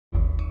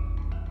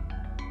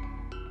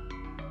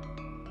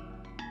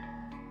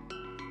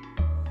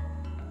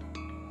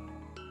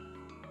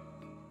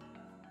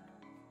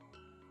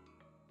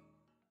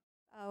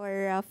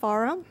our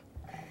forum.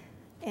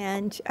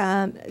 And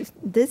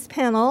this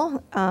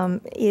panel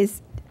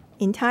is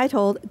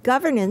entitled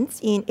Governance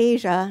in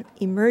Asia,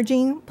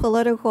 Emerging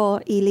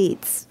Political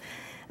Elites.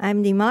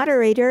 I'm the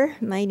moderator.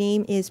 My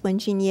name is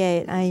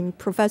Wen-hsin. I'm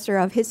professor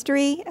of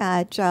history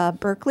at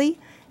Berkeley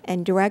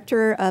and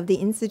director of the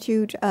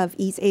Institute of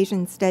East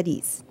Asian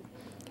Studies.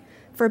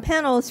 For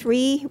panel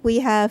 3, we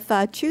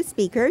have 2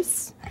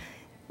 speakers.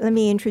 Let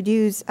me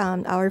introduce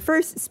our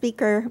first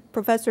speaker,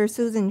 Professor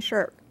Susan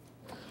Shirk.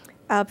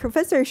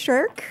 Professor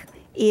Shirk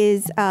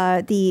is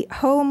the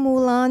Ho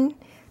Mulan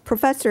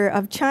Professor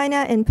of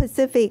China and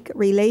Pacific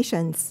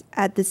Relations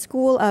at the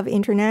School of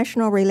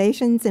International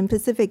Relations and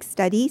Pacific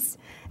Studies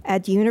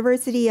at the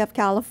University of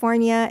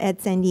California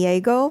at San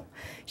Diego.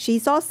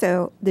 She's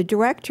also the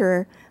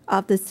director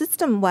of the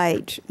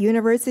system-wide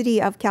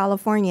University of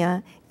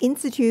California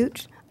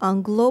Institute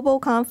on Global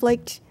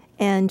Conflict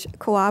and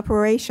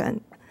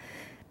Cooperation.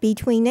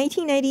 Between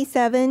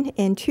 1987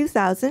 and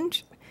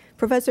 2000,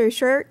 Professor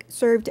Shirk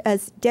served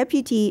as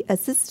Deputy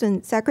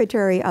Assistant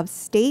Secretary of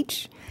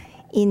State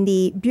in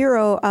the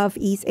Bureau of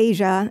East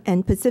Asia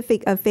and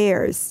Pacific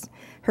Affairs.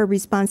 Her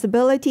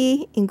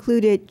responsibility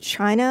included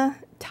China,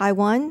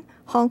 Taiwan,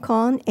 Hong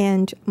Kong,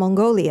 and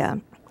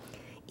Mongolia.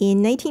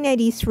 In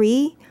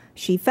 1983,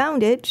 she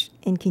founded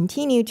and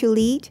continued to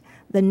lead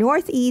the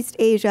Northeast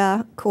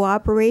Asia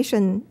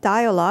Cooperation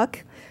Dialogue,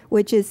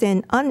 which is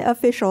an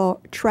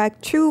unofficial Track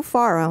 2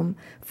 forum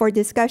for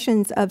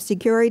discussions of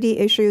security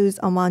issues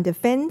among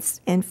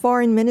defense and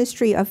foreign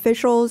ministry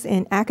officials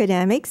and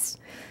academics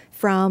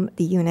from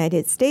the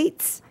United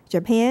States,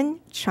 Japan,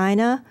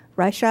 China,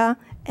 Russia,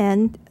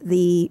 and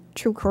the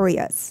two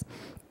Koreas.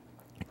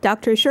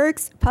 Dr.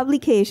 Shirk's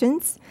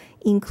publications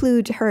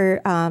include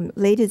her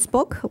latest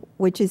book,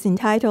 which is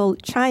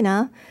entitled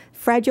China,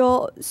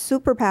 Fragile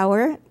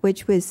Superpower,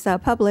 which was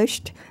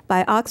published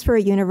by Oxford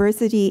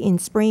University in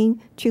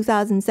spring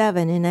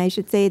 2007. And I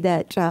should say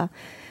that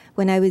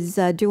when I was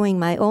doing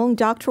my own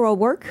doctoral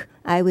work,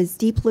 I was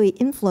deeply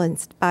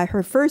influenced by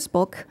her first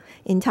book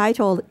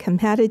entitled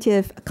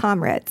Competitive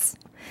Comrades.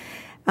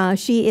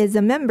 She is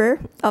a member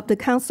of the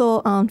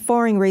Council on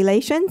Foreign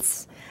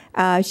Relations.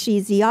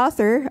 She's the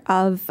author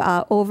of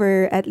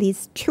over at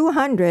least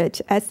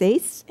 200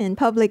 essays and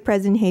public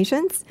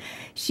presentations.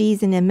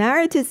 She's an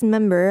emeritus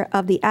member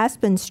of the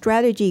Aspen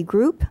Strategy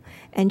Group,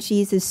 and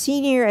she's a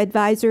senior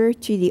advisor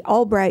to the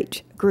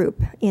Albright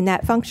Group. In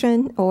that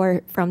function,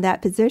 or from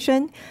that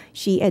position,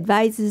 she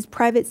advises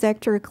private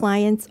sector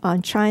clients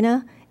on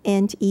China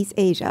and East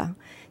Asia.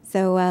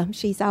 So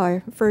she's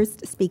our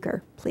first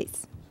speaker,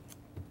 please.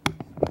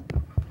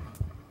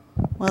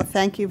 Well,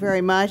 thank you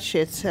very much.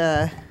 It's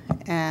a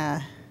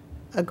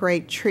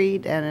great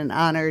treat and an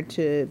honor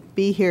to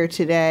be here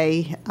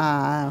today.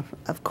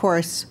 Of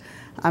course,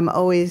 I'm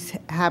always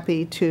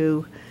happy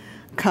to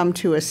come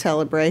to a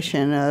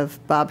celebration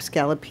of Bob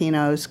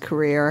Scalapino's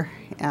career.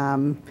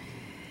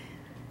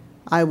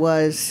 I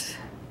was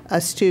a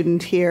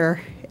student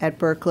here at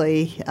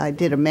Berkeley. I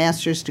did a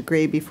master's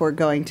degree before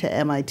going to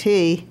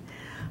MIT.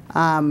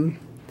 And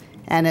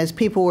as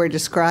people were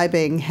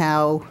describing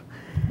how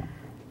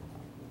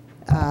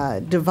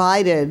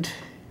divided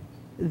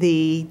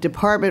the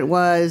department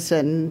was,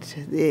 and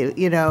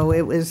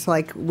it was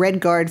like Red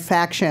Guard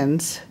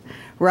factions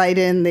right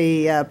in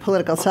the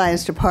political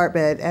science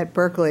department at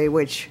Berkeley,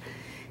 which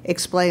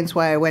explains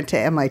why I went to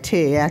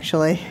MIT,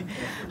 actually,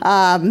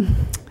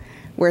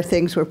 where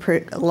things were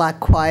a lot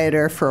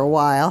quieter for a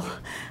while.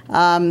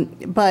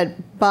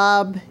 But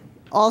Bob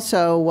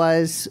also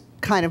was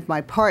kind of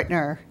my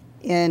partner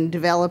in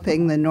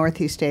developing the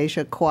Northeast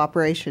Asia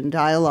Cooperation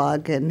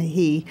Dialogue, and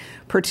he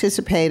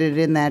participated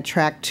in that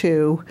Track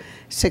 2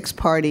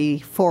 6-party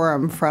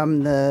forum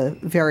from the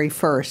very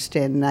first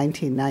in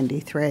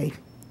 1993.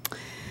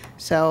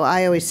 So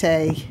I always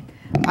say,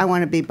 I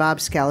want to be Bob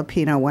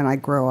Scalapino when I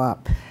grow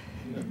up.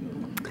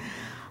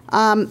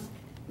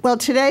 Well,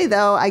 today,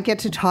 though, I get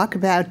to talk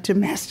about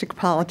domestic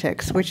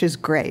politics, which is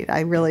great. I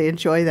really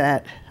enjoy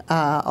that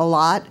a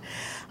lot.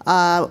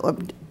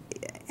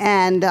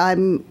 And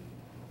I'm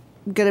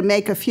going to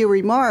make a few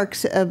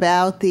remarks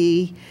about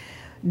the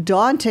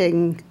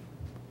daunting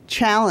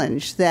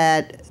challenge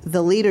that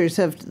the leaders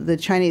of the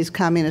Chinese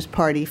Communist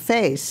Party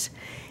face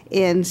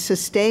in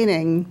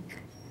sustaining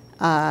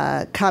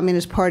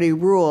Communist Party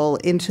rule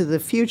into the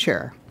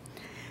future.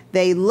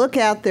 They look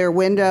out their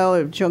window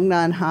of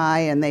Zhongnan High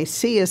and they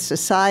see a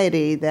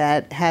society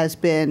that has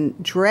been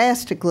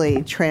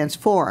drastically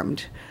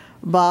transformed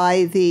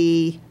by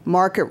the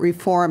market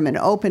reform and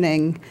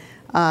opening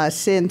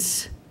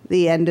since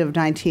the end of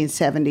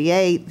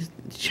 1978.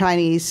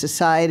 Chinese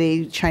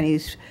society,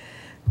 Chinese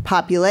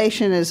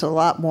population is a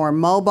lot more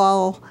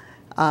mobile,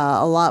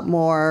 a lot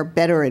more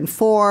better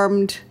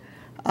informed.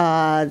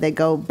 They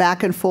go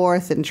back and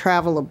forth and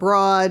travel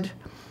abroad.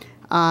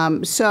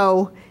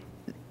 So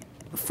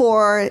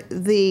for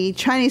the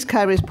Chinese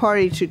Communist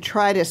Party to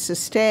try to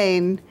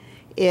sustain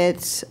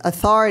its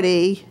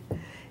authority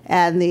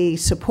and the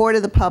support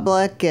of the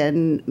public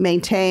and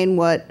maintain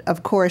what,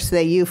 of course,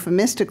 they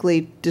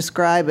euphemistically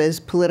describe as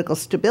political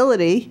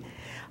stability,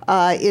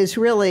 is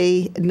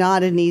really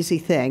not an easy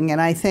thing.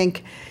 And I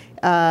think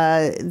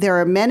there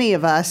are many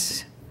of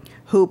us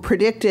who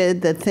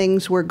predicted that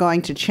things were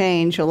going to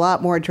change a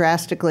lot more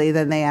drastically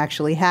than they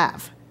actually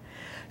have.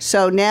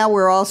 So now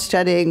we're all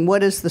studying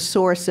what is the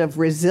source of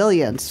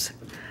resilience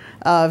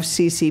of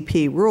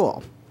CCP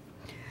rule.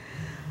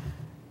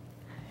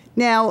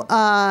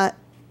 Now,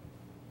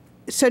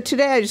 so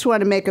today I just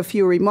want to make a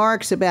few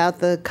remarks about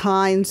the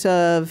kinds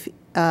of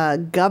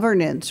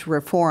governance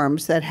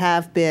reforms that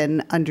have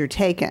been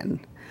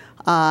undertaken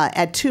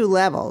at two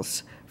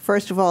levels.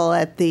 First of all,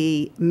 at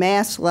the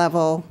mass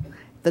level,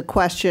 the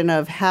question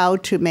of how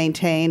to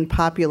maintain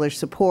popular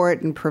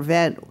support and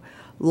prevent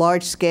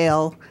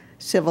large-scale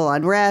civil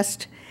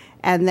unrest,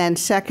 and then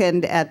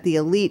second, at the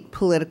elite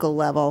political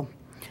level,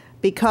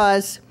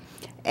 because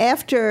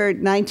after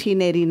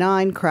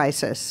 1989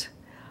 crisis,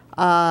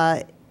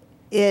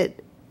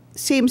 it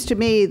seems to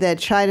me that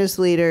China's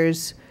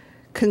leaders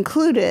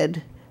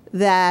concluded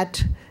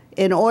that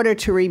in order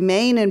to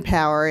remain in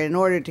power, in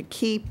order to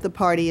keep the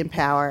party in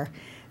power,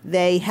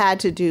 they had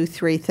to do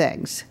three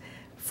things.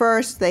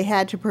 First, they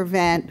had to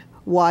prevent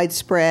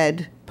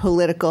widespread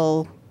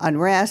political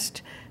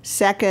unrest.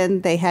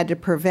 Second, they had to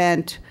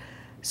prevent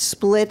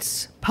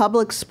splits,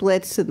 public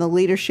splits in the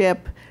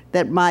leadership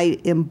that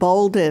might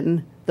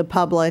embolden the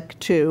public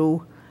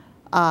to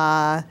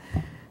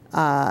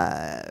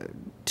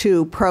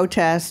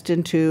protest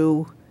and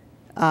to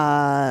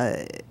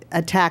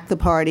attack the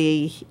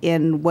party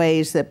in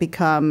ways that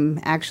become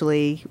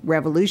actually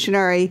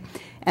revolutionary.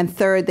 And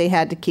third, they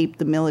had to keep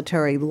the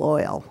military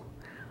loyal.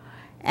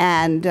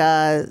 And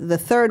the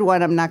third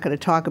one I'm not going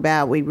to talk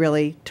about. We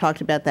really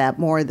talked about that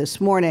more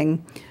this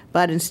morning.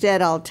 But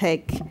instead, I'll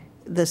take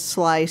the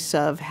slice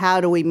of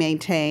how do we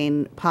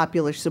maintain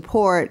popular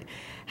support,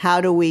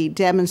 how do we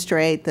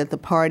demonstrate that the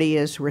party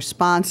is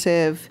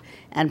responsive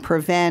and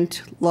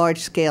prevent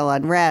large-scale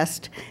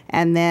unrest,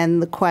 and then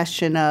the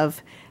question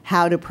of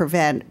how to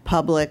prevent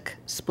public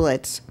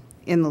splits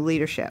in the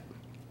leadership.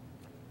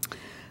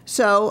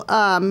 So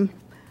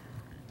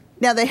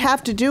now they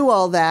have to do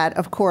all that,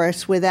 of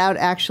course, without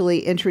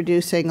actually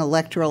introducing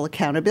electoral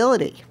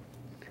accountability,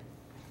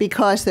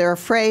 because they're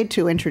afraid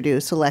to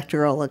introduce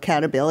electoral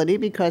accountability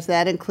because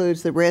that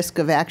includes the risk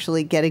of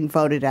actually getting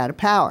voted out of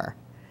power.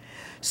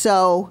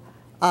 So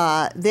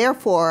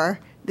therefore,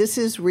 this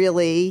is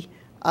really,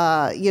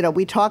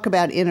 we talk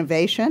about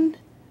innovation.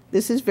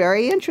 This is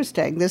very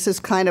interesting. This is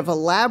kind of a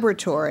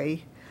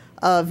laboratory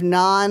of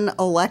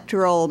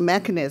non-electoral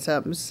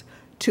mechanisms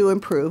to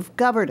improve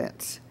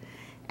governance.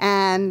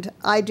 And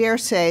I dare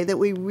say that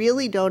we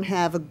really don't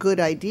have a good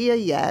idea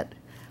yet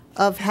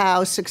of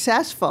how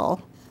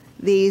successful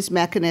these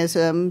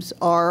mechanisms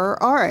are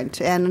or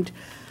aren't. And,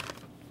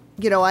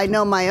 I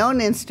know my own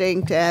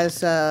instinct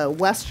as a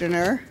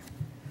Westerner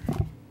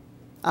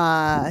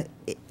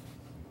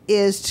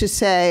is to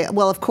say,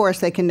 well, of course,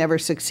 they can never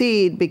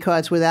succeed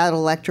because without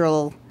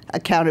electoral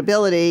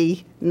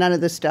accountability, none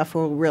of this stuff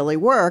will really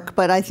work.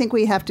 But I think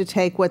we have to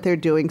take what they're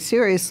doing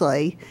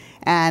seriously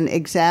and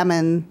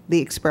examine the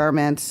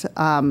experiments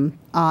on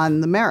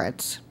the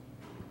merits.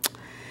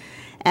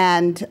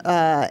 And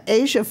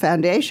Asia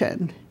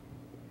Foundation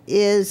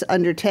is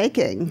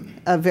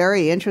undertaking a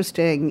very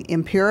interesting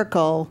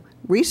empirical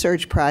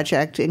research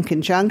project in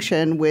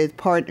conjunction with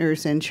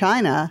partners in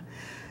China,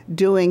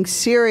 doing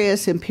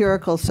serious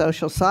empirical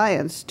social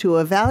science to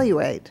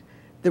evaluate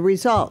the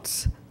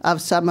results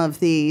of some of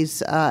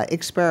these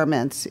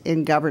experiments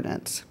in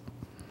governance.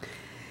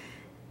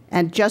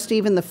 And just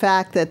even the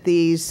fact that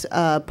these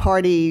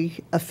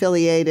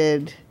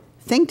party-affiliated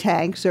think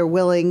tanks are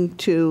willing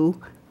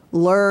to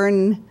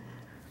learn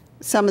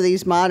some of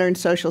these modern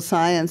social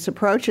science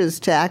approaches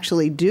to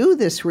actually do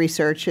this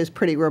research is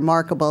pretty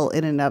remarkable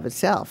in and of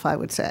itself, I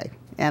would say.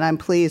 And I'm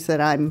pleased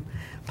that I'm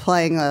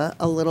playing a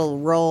little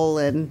role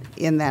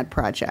in that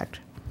project.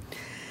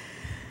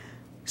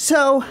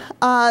 So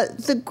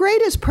the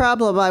greatest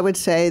problem, I would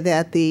say,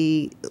 that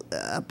the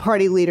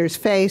party leaders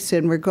face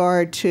in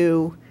regard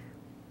to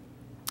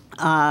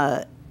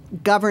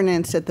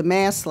governance at the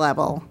mass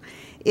level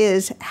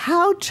is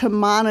how to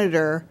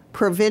monitor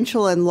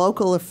provincial and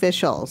local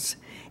officials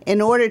in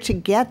order to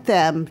get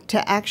them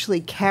to actually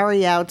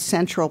carry out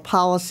central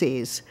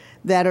policies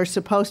that are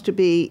supposed to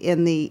be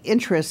in the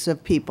interests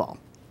of people.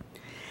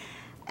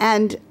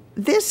 And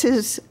this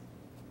is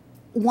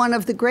one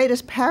of the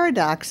greatest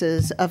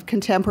paradoxes of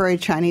contemporary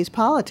Chinese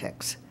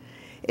politics,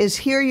 is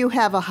here you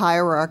have a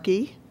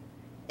hierarchy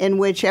in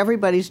which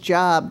everybody's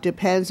job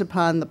depends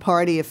upon the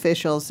party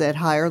officials at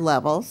higher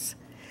levels.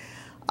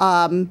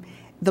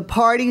 The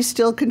party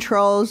still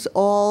controls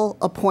all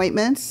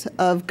appointments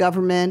of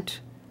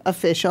government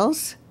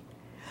officials.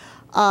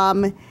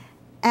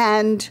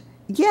 And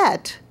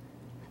yet,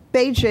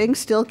 Beijing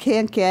still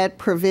can't get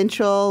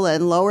provincial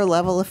and lower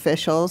level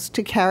officials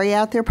to carry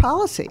out their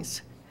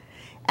policies.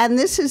 And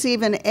this is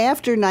even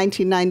after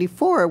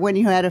 1994, when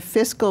you had a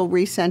fiscal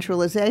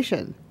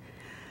re-centralization.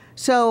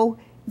 So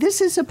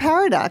this is a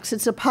paradox.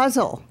 It's a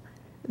puzzle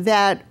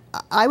that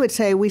I would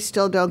say we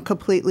still don't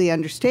completely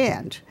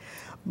understand.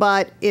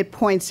 But it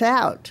points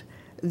out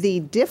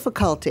the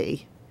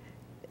difficulty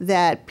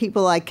that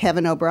people like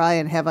Kevin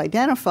O'Brien have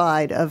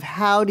identified of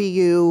how do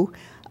you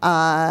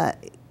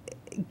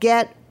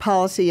get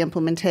policy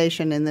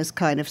implementation in this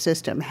kind of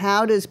system?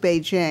 How does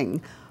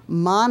Beijing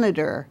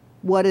monitor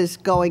what is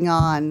going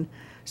on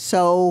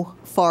so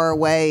far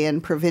away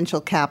in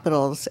provincial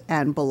capitals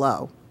and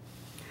below?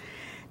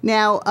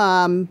 Now,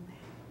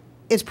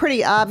 it's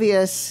pretty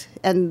obvious,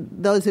 and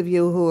those of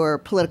you who are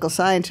political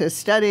scientists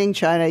studying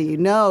China, you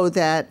know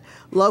that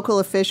local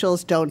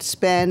officials don't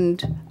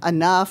spend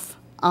enough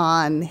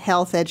on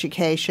health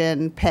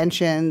education,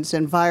 pensions,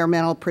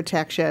 environmental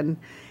protection,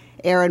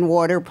 air and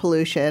water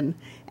pollution.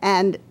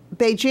 And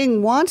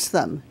Beijing wants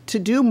them to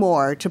do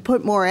more, to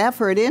put more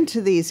effort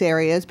into these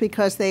areas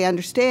because they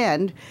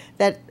understand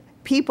that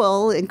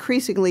people,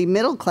 increasingly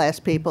middle-class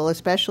people,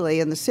 especially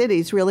in the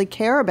cities, really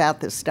care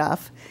about this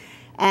stuff.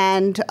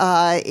 And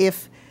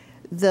if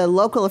the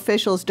local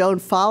officials don't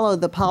follow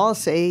the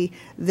policy,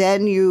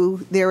 then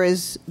there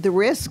is the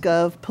risk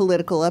of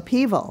political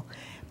upheaval.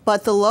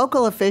 But the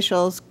local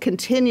officials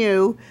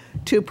continue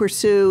to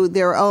pursue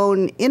their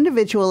own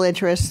individual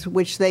interests,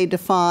 which they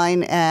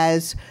define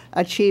as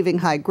achieving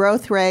high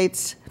growth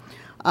rates,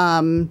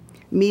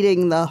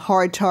 meeting the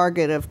hard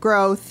target of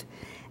growth,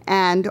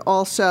 and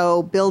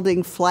also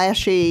building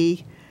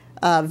flashy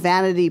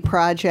vanity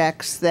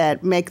projects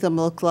that make them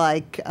look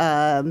like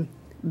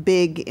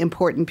big,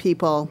 important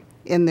people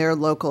in their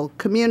local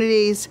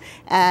communities,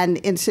 and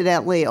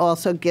incidentally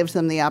also gives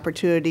them the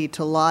opportunity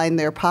to line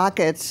their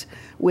pockets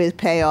with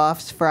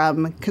payoffs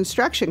from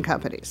construction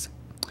companies.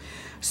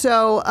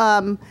 So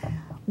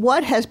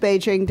what has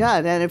Beijing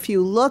done? And if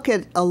you look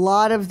at a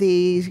lot of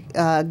the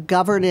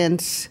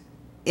governance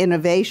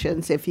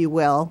innovations, if you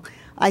will,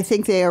 I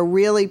think they are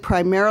really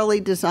primarily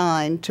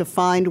designed to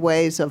find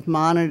ways of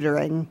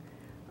monitoring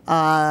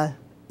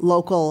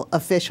local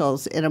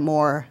officials in a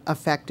more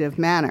effective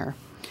manner.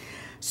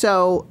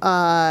 So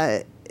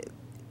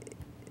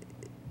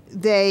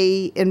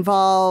they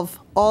involve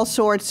all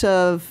sorts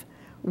of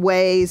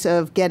ways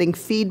of getting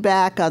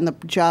feedback on the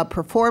job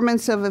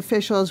performance of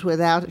officials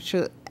without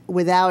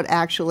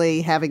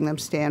actually having them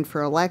stand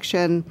for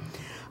election.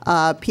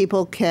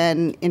 People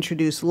can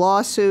introduce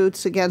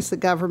lawsuits against the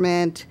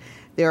government.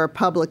 There are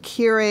public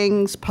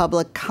hearings,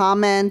 public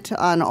comment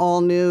on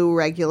all new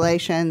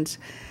regulations,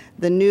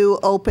 the new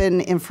open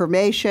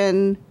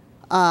information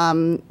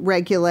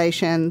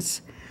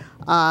regulations.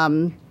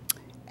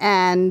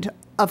 And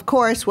of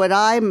course, what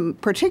I'm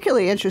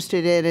particularly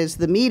interested in is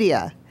the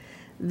media,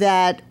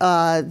 that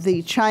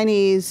the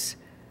Chinese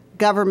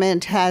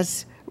government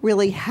has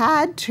really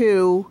had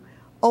to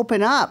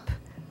open up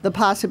the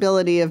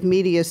possibility of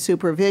media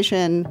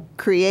supervision,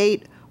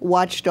 create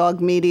watchdog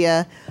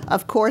media.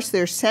 Of course,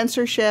 there's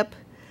censorship,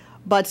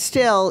 but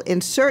still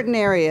in certain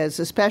areas,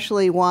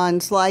 especially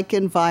ones like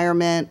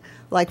environment,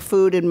 like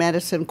food and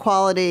medicine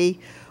quality,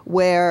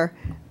 where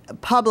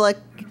public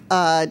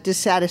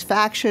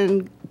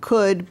dissatisfaction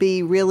could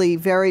be really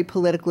very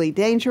politically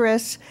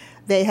dangerous,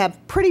 they have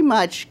pretty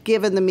much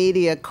given the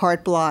media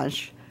carte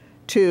blanche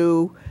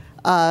to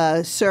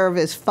serve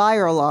as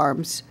fire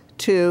alarms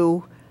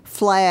to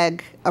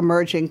flag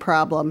emerging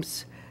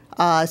problems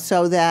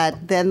so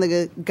that then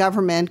the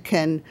government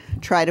can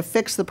try to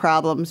fix the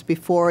problems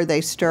before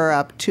they stir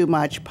up too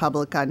much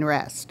public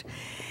unrest.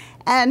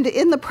 And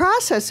in the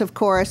process, of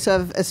course,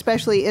 of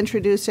especially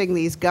introducing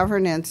these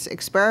governance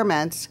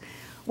experiments,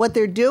 what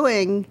they're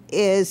doing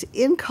is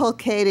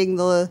inculcating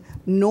the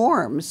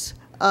norms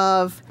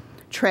of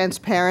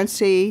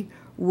transparency,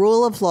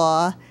 rule of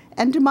law,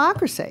 and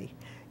democracy.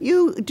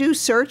 You do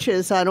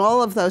searches on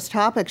all of those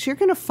topics, you're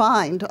going to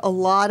find a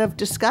lot of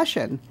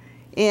discussion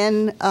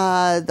in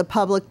the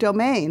public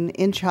domain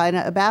in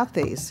China about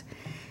these.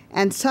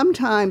 And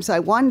sometimes I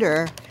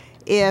wonder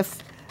if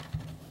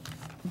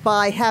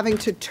by having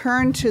to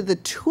turn to the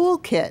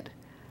toolkit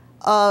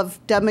of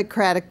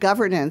democratic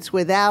governance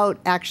without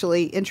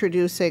actually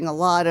introducing a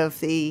lot of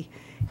the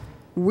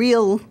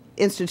real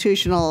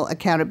institutional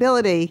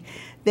accountability,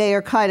 they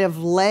are kind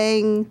of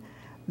laying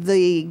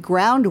the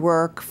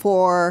groundwork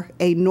for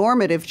a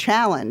normative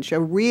challenge, a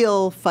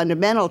real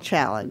fundamental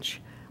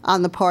challenge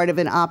on the part of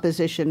an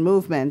opposition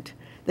movement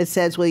that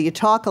says, well, you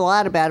talk a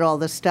lot about all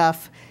this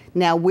stuff,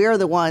 now we're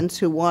the ones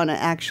who want to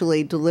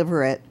actually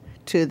deliver it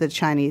to the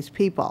Chinese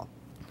people.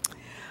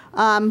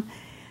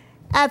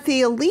 At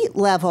the elite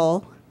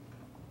level,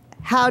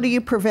 how do you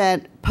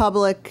prevent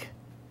public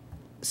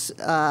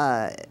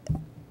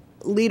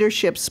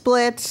leadership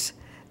splits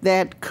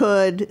that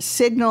could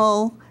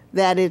signal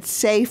that it's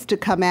safe to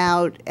come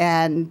out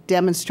and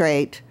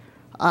demonstrate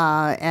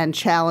and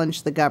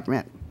challenge the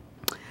government?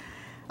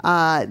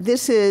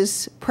 This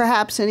is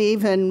perhaps an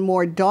even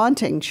more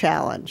daunting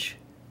challenge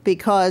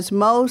because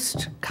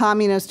most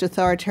communist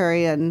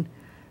authoritarian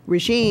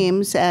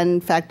regimes, and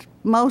in fact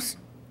most,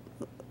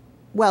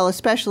 well,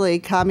 especially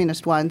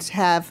communist ones,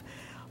 have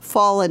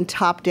fallen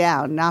top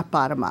down, not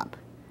bottom up.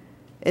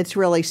 It's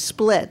really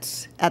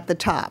splits at the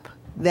top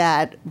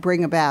that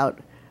bring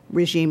about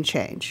regime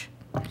change.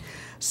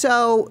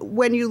 So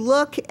when you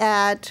look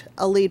at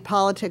elite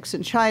politics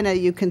in China,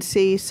 you can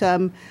see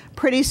some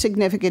pretty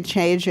significant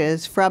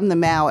changes from the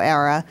Mao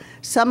era,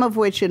 some of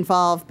which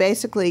involve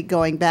basically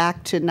going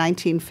back to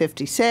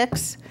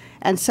 1956,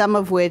 and some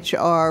of which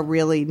are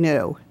really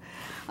new.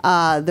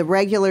 The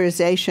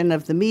regularization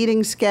of the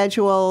meeting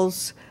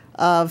schedules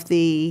of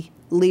the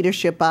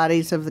leadership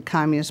bodies of the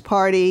Communist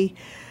Party,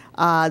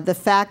 the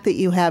fact that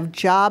you have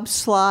job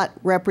slot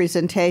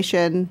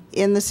representation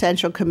in the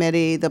Central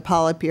Committee, the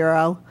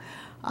Politburo,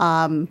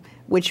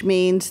 which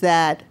means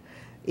that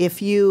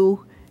if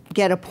you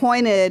get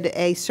appointed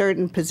a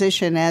certain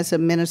position as a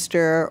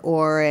minister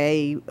or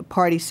a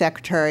party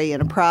secretary in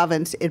a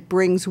province, it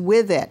brings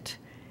with it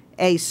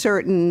a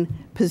certain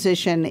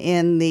position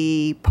in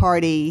the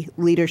party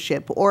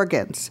leadership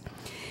organs.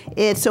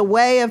 It's a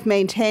way of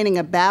maintaining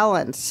a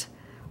balance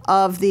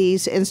of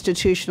these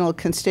institutional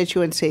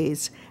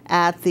constituencies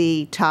at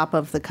the top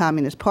of the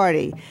Communist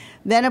Party.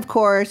 Then, of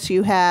course,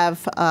 you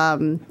have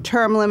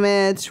term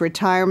limits,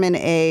 retirement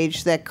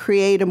age that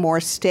create a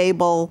more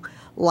stable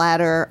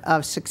ladder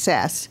of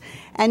success.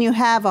 And you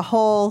have a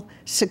whole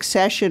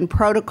succession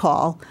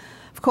protocol.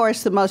 Of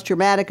course, the most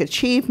dramatic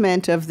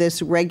achievement of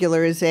this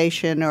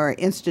regularization or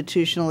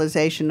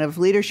institutionalization of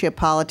leadership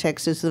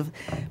politics is the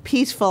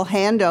peaceful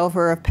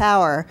handover of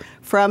power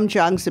from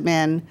Jiang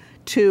Zemin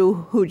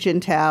to Hu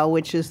Jintao,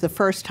 which is the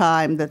first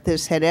time that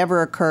this had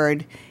ever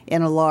occurred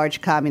in a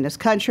large communist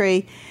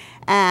country.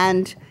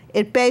 And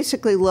it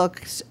basically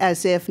looks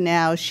as if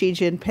now Xi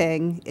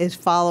Jinping is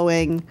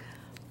following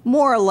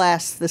more or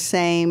less the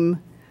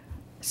same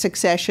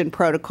succession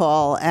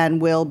protocol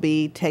and will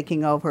be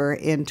taking over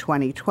in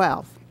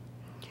 2012.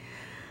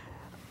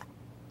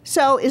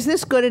 So is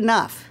this good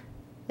enough?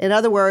 In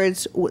other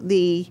words,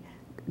 the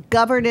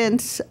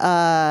governance,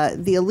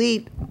 the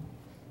elite,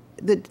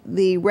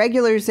 the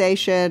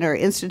regularization or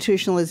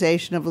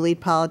institutionalization of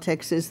elite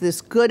politics, is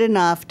this good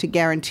enough to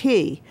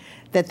guarantee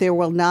that there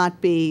will not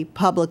be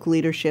public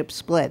leadership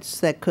splits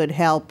that could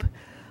help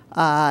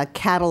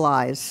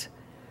catalyze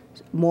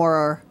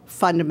more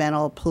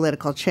fundamental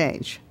political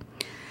change?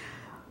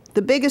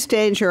 The biggest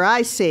danger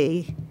I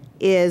see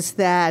is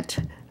that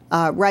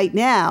right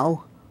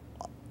now,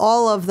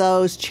 all of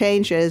those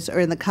changes are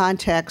in the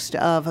context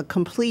of a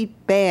complete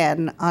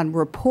ban on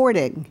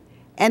reporting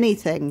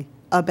anything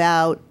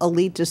about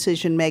elite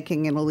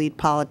decision-making and elite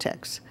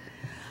politics.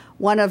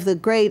 One of the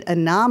great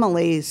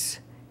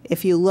anomalies,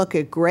 if you look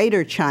at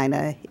Greater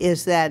China,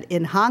 is that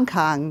in Hong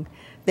Kong,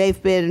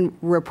 they've been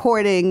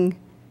reporting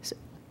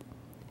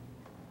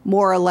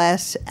more or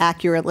less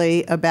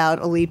accurately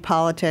about elite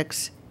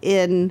politics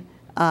in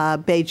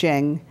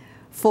Beijing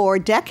for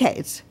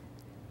decades.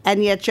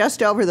 And yet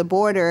just over the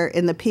border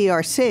in the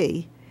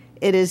PRC,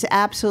 it is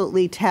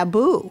absolutely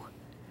taboo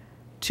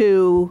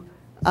to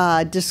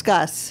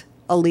discuss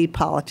elite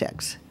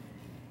politics.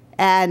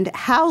 And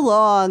how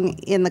long,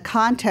 in the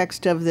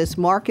context of this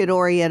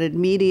market-oriented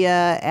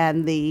media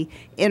and the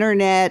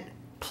internet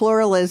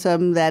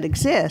pluralism that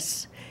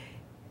exists,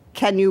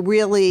 can you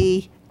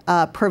really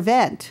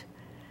prevent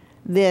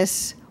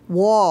this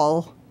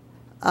wall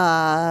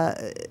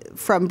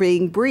from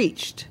being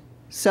breached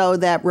so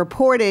that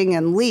reporting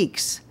and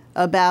leaks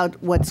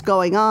about what's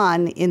going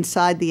on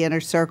inside the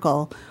inner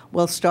circle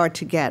will start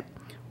to get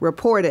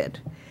reported?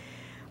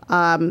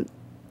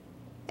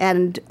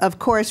 And of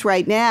course,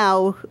 right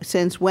now,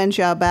 since Wen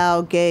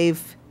Jiabao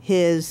gave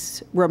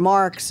his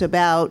remarks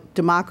about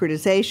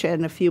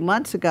democratization a few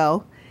months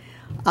ago,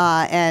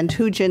 and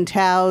Hu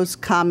Jintao's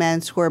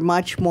comments were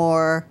much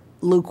more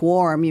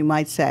lukewarm, you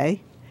might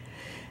say,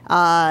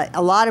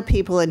 a lot of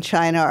people in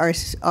China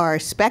are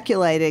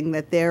speculating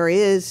that there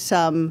is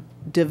some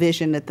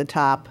division at the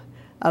top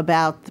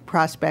about the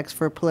prospects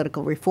for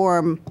political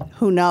reform.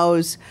 Who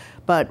knows?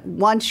 But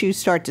once you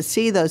start to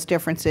see those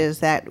differences,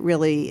 that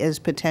really is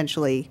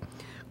potentially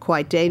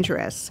quite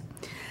dangerous.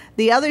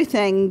 The other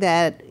thing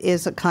that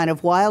is a kind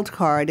of wild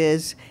card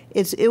is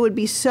it would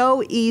be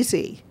so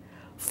easy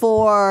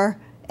for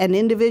an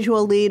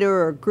individual leader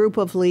or a group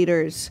of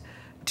leaders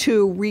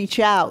to reach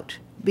out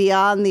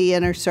beyond the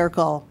inner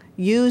circle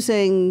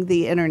using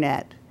the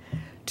internet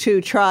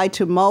to try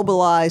to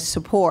mobilize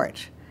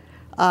support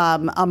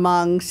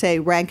among, say,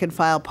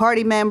 rank-and-file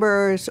party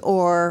members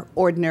or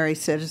ordinary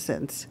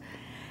citizens.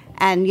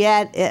 And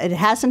yet, it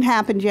hasn't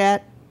happened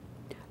yet,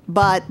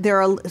 but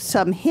there are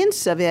some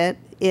hints of it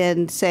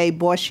in, say,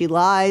 Bo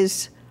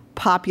Xilai's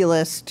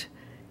populist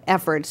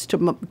efforts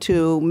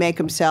to make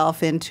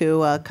himself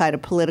into a kind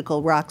of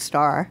political rock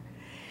star.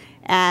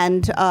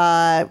 And,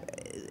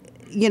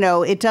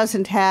 it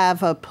doesn't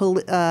have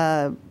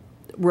a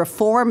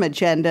reform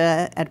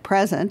agenda at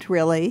present,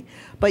 really,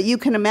 but you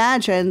can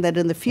imagine that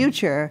in the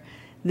future,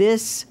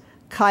 this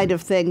kind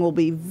of thing will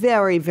be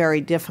very,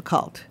 very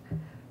difficult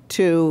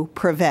to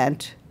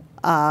prevent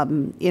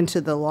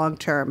into the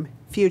long-term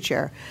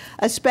future,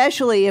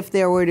 especially if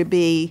there were to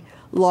be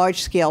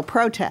large-scale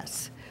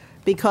protests.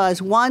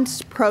 Because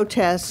once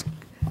protests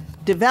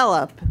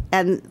develop,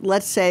 and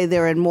let's say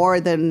they're in more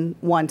than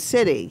one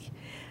city,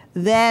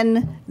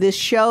 then this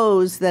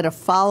shows that a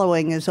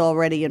following is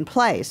already in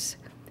place.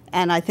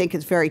 And I think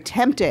it's very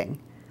tempting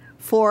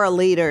for a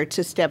leader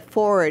to step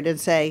forward and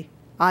say,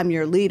 I'm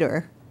your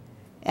leader,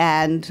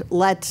 and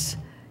let's,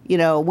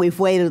 we've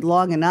waited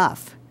long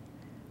enough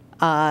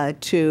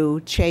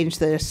to change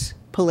this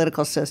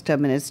political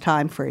system, and it's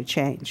time for a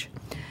change.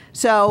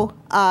 So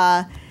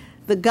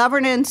the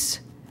governance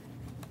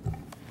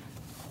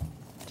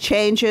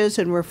changes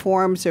and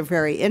reforms are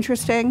very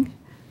interesting.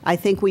 I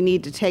think we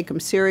need to take them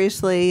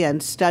seriously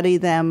and study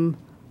them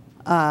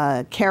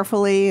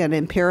carefully and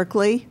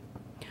empirically.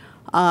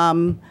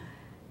 And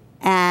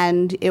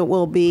it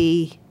will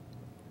be,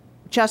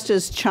 just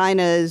as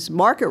China's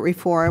market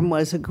reform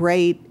was a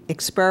great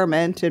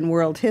experiment in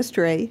world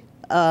history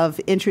of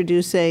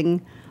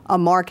introducing a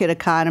market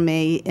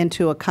economy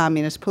into a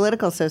communist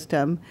political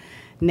system,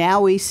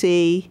 now we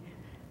see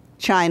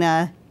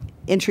China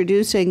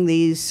introducing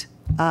these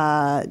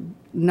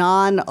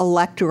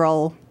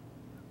non-electoral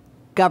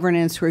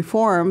governance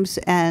reforms,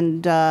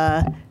 and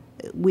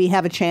we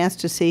have a chance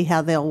to see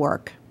how they'll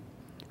work.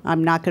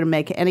 I'm not going to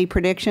make any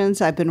predictions.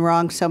 I've been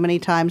wrong so many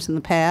times in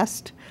the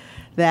past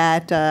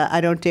that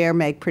I don't dare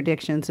make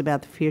predictions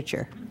about the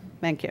future.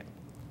 Thank you.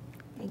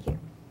 Thank you.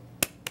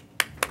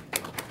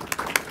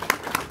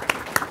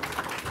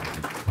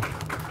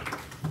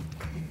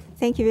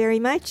 Thank you very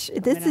much.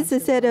 This is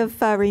a set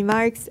of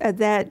remarks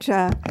that,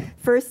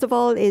 first of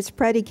all, is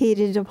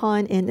predicated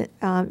upon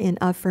an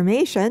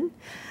affirmation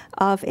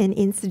of an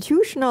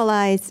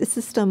institutionalized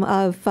system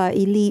of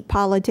elite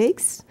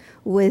politics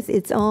with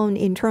its own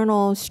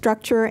internal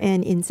structure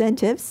and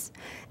incentives.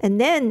 And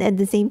then at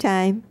the same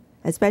time,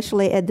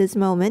 especially at this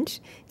moment,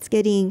 it's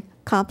getting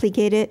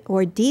complicated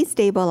or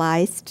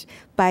destabilized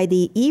by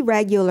the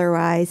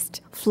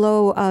irregularized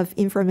flow of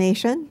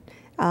information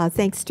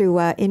thanks to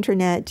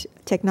internet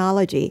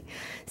technology.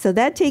 So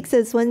that takes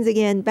us once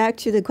again back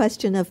to the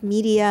question of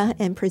media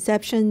and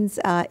perceptions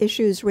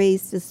issues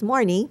raised this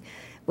morning,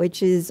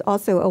 which is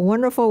also a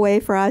wonderful way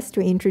for us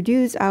to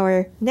introduce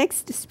our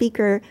next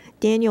speaker,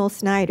 Daniel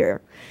Sneider.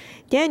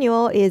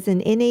 Daniel is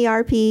an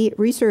NARP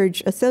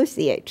Research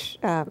Associate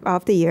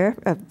of the Year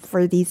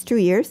for these 2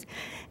 years,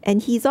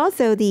 and he's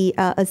also the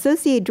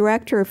Associate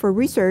Director for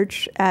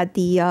Research at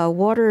the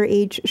Walter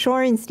H.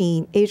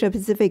 Shorenstein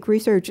Asia-Pacific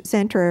Research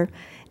Center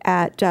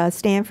at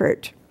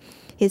Stanford.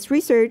 His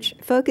research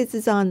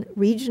focuses on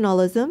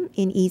regionalism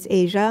in East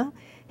Asia,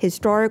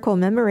 historical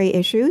memory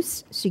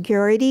issues,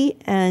 security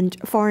and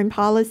foreign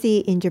policy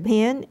in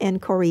Japan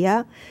and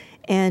Korea,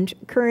 and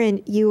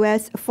current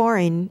U.S.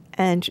 foreign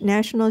and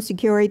national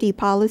security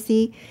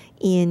policy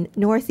in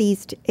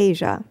Northeast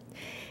Asia.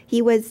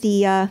 He was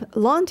the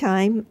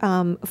longtime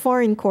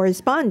foreign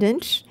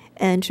correspondent,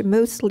 and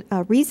most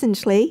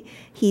recently,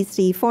 he's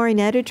the foreign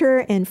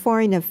editor and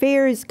foreign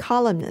affairs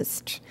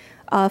columnist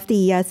of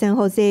the San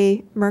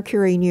Jose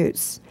Mercury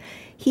News.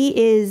 He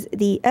is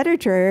the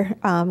editor,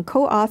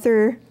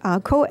 co-editor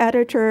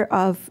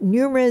of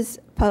numerous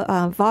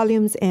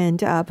volumes and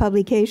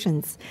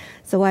publications.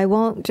 So I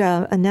won't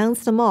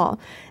announce them all,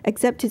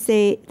 except to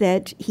say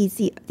that he's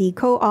the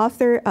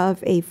co-author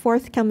of a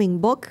forthcoming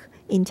book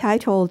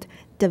entitled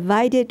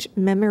Divided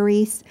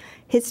Memories,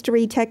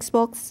 History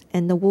Textbooks,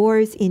 and the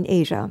Wars in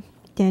Asia.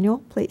 Daniel,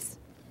 please.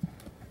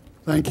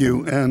 Thank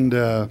you. And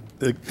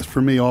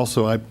for me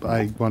also,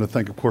 I want to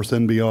thank, of course,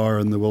 NBR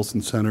and the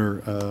Wilson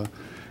Center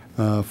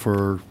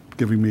for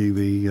giving me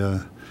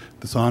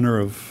this honor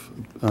of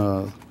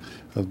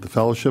the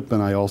fellowship,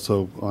 and I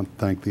also want to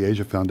thank the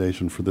Asia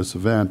Foundation for this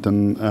event.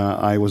 And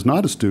I was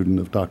not a student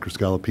of Dr.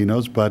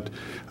 Scalapino's, but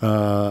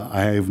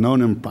I've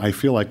known him, I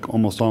feel like,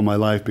 almost all my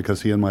life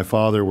because he and my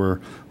father were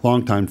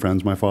longtime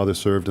friends. My father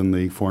served in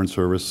the Foreign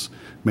Service,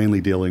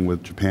 mainly dealing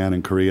with Japan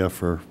and Korea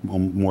for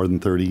more than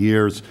 30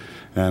 years.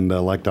 And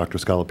like Dr.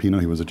 Scalapino,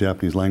 he was a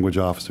Japanese language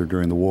officer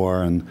during the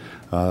war. And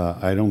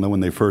I don't know when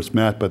they first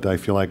met, but I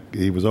feel like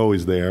he was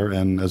always there.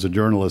 And as a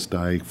journalist,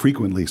 I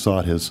frequently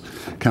sought his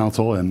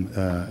counsel and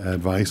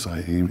advice.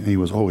 He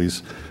was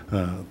always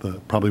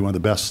probably one of the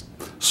best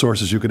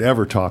sources you could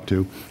ever talk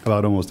to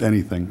about almost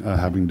anything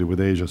having to do with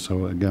Asia.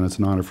 So again, it's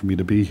an honor for me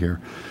to be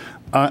here.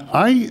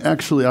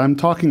 I'm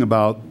talking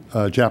about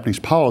Japanese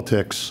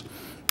politics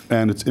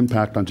and its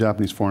impact on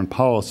Japanese foreign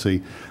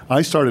policy.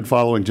 I started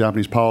following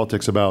Japanese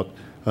politics about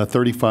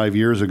 35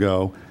 years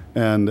ago,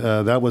 and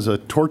that was a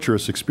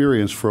torturous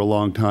experience for a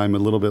long time, a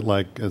little bit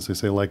like, as they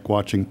say, like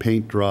watching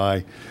paint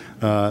dry.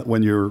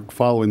 When you're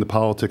following the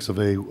politics of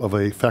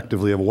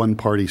effectively a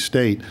one-party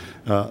state,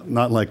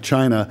 not like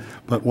China,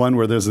 but one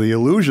where there's the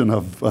illusion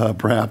of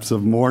perhaps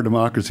of more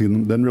democracy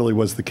than really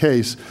was the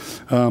case.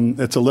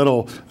 It's a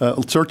little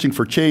searching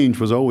for change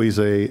was always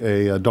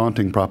a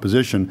daunting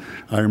proposition.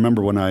 I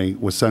remember when I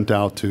was sent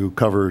out to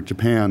cover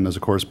Japan as a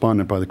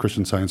correspondent by the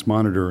Christian Science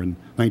Monitor in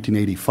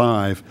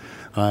 1985.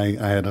 I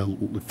had a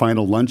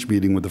final lunch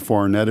meeting with the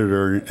foreign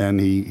editor, and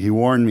he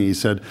warned me. He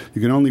said,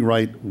 "You can only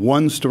write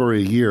one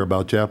story a year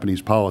about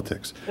Japanese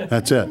politics."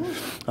 That's it.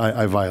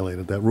 I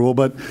violated that rule.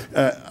 But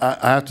I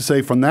have to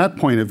say, from that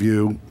point of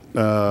view,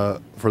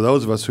 for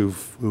those of us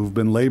who've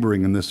been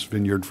laboring in this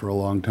vineyard for a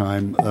long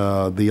time,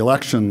 the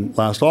election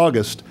last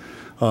August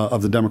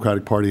of the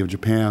Democratic Party of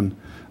Japan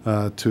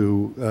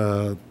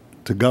to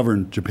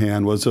govern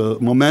Japan was a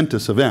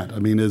momentous event. I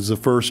mean, it's the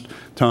first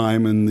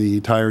time in the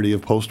entirety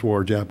of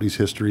post-war Japanese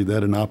history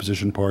that an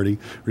opposition party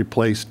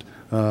replaced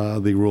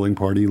the ruling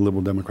party, the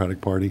Liberal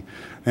Democratic Party.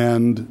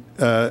 And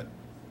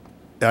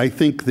I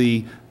think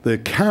the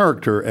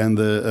character and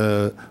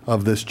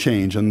of this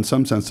change, and in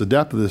some sense the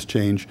depth of this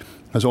change,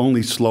 has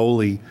only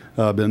slowly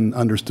been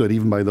understood,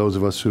 even by those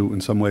of us who in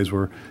some ways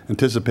were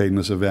anticipating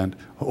this event,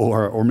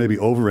 or maybe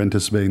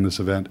over-anticipating this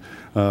event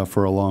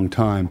for a long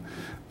time.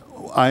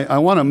 I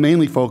want to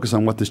mainly focus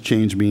on what this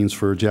change means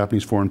for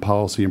Japanese foreign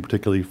policy, and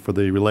particularly for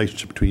the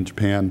relationship between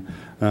Japan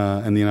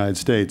and the United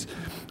States.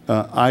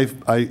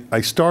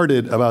 I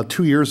started about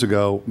 2 years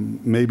ago,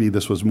 maybe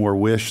this was more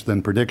wish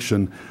than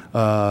prediction,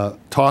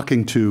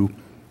 talking to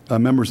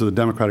members of the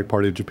Democratic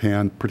Party of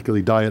Japan,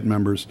 particularly Diet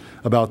members,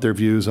 about their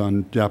views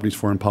on Japanese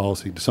foreign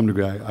policy. To some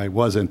degree, I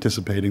was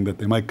anticipating that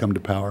they might come to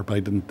power, but I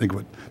didn't think it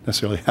would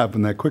necessarily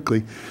happen that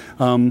quickly.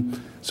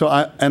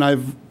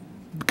 I've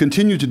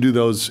continued to do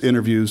those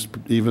interviews,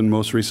 even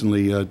most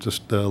recently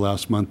just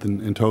last month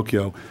in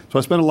Tokyo. So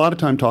I spent a lot of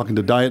time talking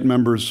to Diet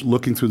members,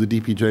 looking through the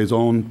DPJ's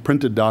own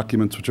printed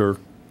documents, which are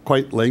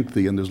quite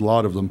lengthy, and there's a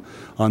lot of them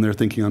on their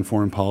thinking on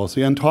foreign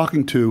policy, and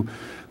talking to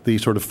the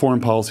sort of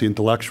foreign policy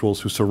intellectuals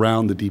who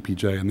surround the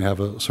DPJ, and they have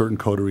a certain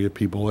coterie of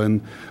people,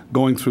 and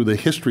going through the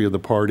history of the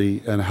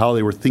party and how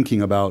they were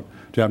thinking about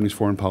Japanese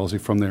foreign policy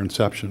from their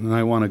inception. And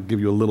I want to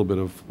give you a little bit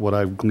of what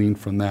I've gleaned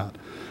from that.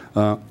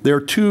 There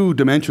are two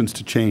dimensions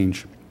to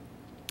change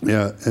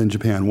in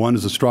Japan. One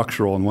is the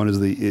structural and one is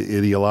the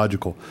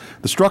ideological.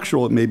 The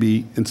structural, it may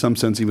be in some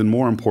sense even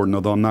more important,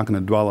 although I'm not going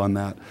to dwell on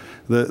that.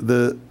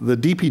 The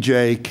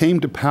DPJ came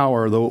to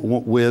power though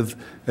with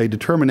a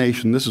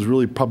determination, this is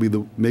really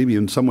probably maybe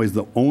in some ways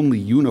the only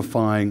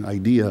unifying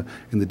idea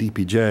in the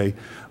DPJ,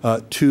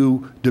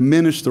 to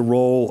diminish the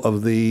role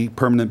of the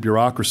permanent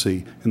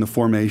bureaucracy in the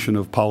formation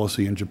of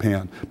policy in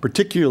Japan,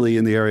 particularly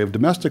in the area of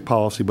domestic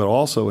policy, but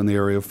also in the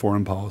area of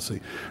foreign policy.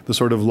 The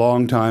sort of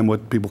long time,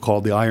 what people call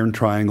the Iron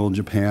Triangle in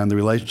Japan, the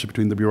relationship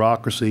between the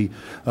bureaucracy,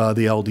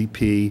 the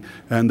LDP,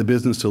 and the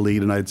business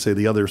elite, and I'd say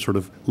the other sort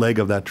of leg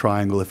of that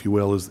triangle, if you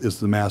will,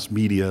 is the mass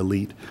media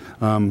elite,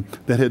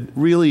 that had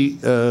really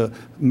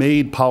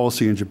made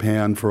policy in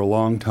Japan for a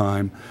long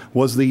time,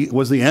 was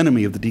the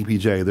enemy of the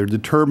DPJ. They're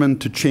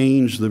determined to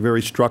change the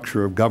very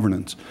structure of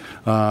governance.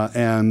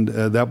 And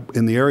that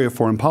in the area of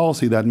foreign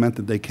policy, that meant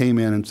that they came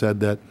in and said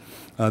that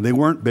they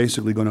weren't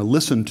basically going to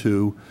listen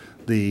to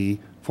the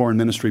foreign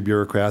ministry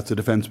bureaucrats, the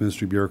defense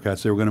ministry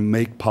bureaucrats. They were going to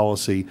make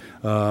policy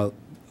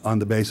on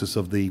the basis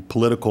of the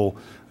political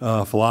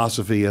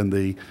philosophy and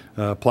the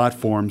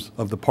platforms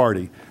of the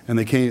party. And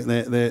they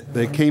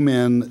came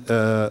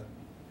in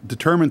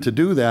determined to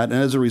do that,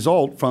 and as a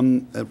result,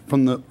 from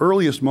the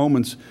earliest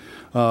moments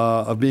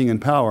of being in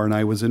power, and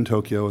I was in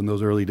Tokyo in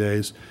those early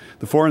days,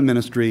 the foreign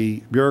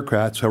ministry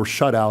bureaucrats were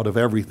shut out of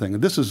everything.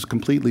 And this is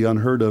completely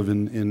unheard of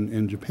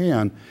in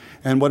Japan.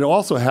 And what it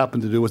also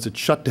happened to do was it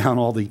shut down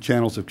all the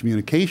channels of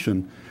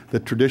communication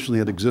that traditionally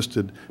had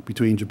existed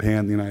between Japan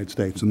and the United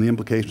States. And the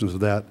implications of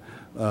that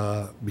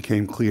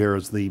became clear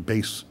as the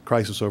base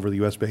crisis over the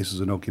U.S. bases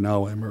in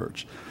Okinawa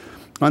emerged.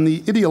 On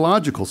the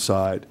ideological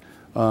side,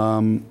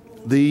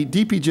 the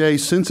DPJ,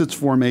 since its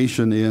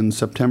formation in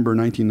September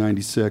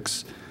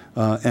 1996,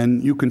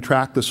 and you can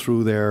track this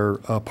through their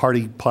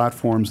party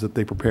platforms that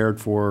they prepared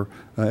for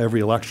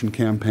every election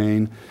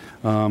campaign,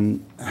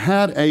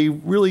 had a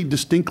really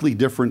distinctly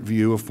different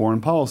view of foreign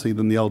policy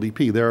than the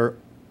LDP. There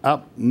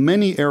are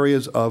many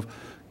areas of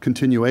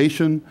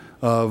continuation,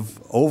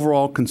 of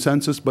overall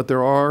consensus, but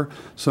there are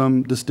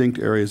some distinct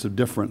areas of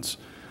difference.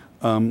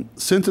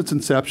 Since its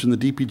inception,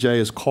 the DPJ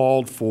has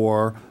called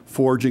for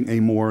forging a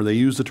more, they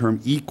use the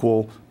term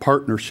equal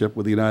partnership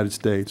with the United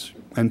States,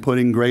 and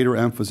putting greater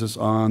emphasis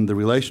on the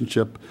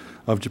relationship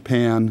of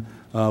Japan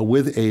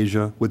with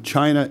Asia, with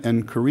China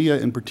and Korea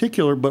in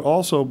particular, but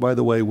also, by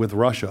the way, with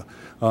Russia.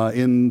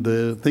 In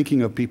the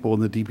thinking of people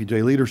in the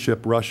DPJ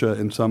leadership, Russia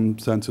in some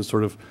sense is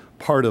sort of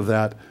part of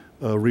that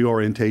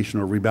reorientation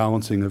or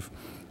rebalancing of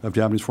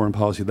Japanese foreign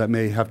policy. That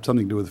may have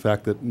something to do with the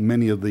fact that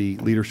many of the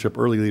leadership,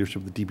 early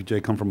leadership of the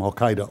DPJ come from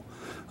Hokkaido,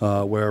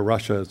 where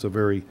Russia is a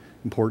very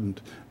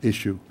important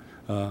issue.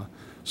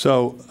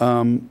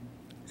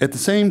 At the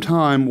same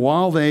time,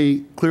 while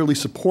they clearly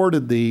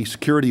supported the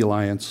security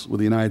alliance with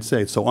the United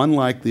States, so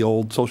unlike the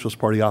old Socialist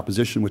Party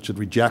opposition, which had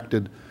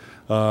rejected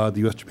the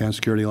U.S.-Japan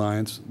security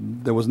alliance,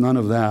 there was none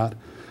of that.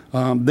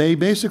 They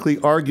basically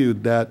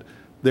argued that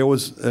there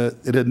was,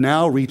 it had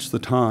now reached the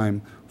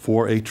time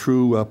for a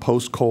true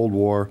post-Cold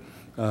War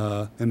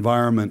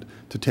environment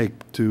to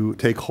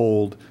take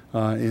hold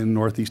in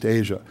Northeast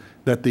Asia,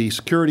 that the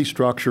security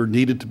structure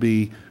needed to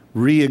be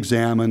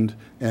re-examined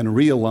and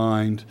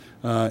realigned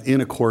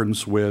in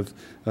accordance with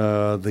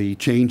the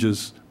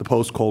changes, the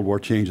post-Cold War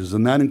changes.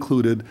 And that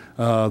included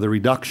the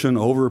reduction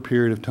over a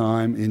period of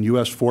time in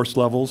U.S. force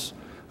levels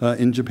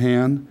in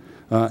Japan,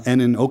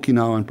 And in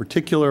Okinawa in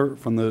particular,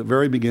 from the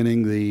very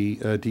beginning, the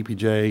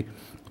DPJ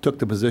took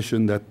the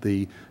position that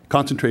the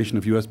concentration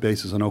of U.S.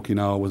 bases on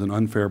Okinawa was an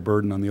unfair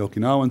burden on the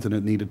Okinawans, and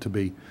it needed to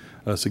be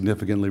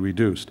significantly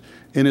reduced.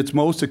 In its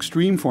most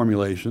extreme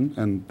formulation,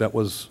 and that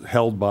was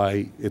held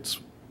by its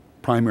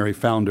primary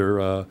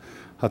founder,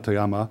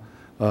 Hatayama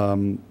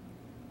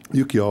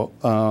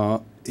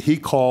Yukio, he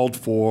called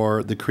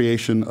for the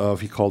creation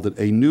of, he called it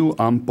a new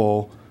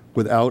AMPO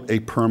without a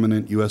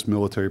permanent U.S.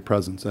 military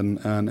presence.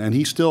 And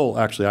he still,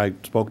 actually, I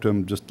spoke to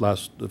him just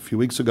a few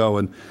weeks ago,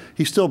 and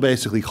he still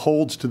basically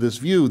holds to this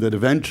view that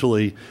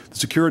eventually the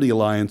security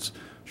alliance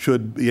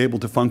should be able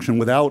to function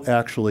without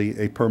actually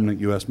a permanent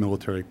U.S.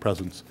 military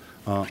presence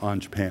on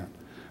Japan.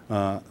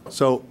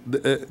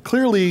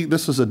 Clearly,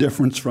 this is a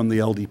difference from the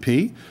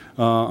LDP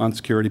on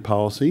security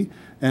policy.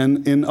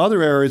 And in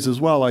other areas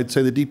as well, I'd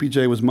say the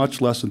DPJ was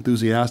much less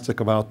enthusiastic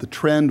about the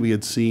trend we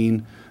had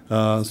seen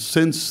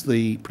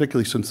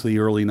particularly since the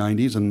early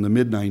 90s and the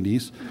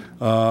mid-90s,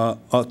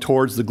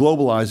 towards the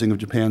globalizing of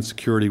Japan's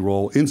security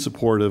role in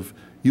support of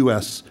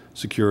U.S.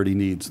 security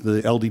needs.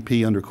 The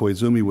LDP under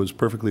Koizumi was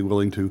perfectly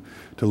willing to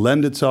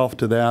lend itself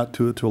to that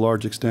to a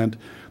large extent.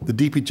 The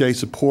DPJ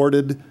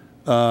supported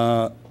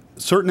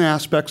certain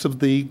aspects of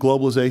the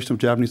globalization of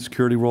Japanese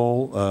security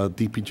role.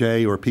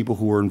 DPJ, or people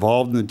who were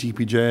involved in the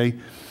DPJ,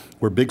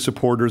 were big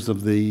supporters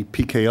of the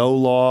PKO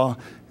law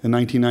in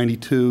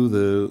 1992,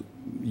 the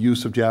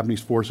use of Japanese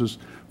forces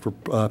for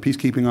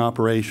peacekeeping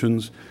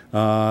operations.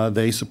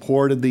 They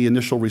supported the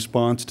initial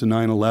response to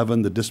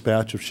 9/11, the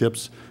dispatch of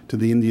ships to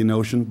the Indian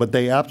Ocean, but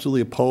they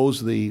absolutely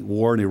opposed the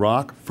war in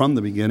Iraq from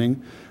the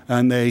beginning,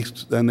 and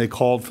they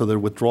called for the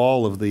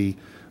withdrawal of the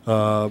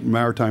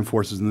maritime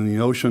forces in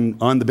the ocean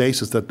on the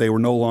basis that they were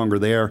no longer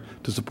there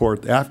to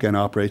support the Afghan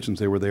operations,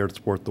 they were there to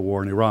support the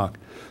war in Iraq.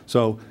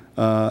 So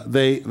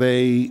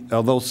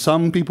although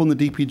some people in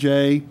the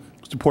DPJ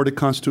supported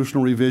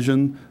constitutional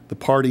revision, the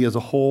party as a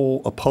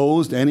whole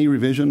opposed any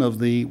revision of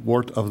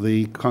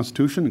the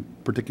Constitution,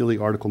 particularly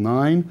Article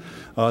 9.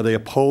 They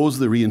opposed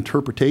the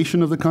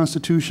reinterpretation of the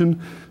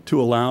Constitution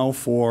to allow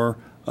for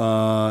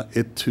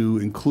it to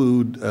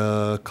include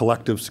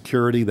collective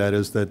security, that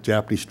is, that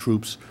Japanese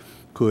troops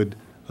could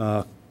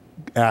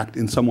act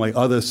in some way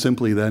other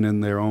simply than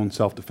in their own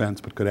self-defense,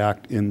 but could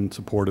act in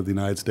support of the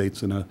United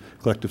States in a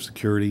collective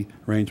security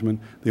arrangement.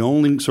 The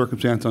only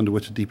circumstance under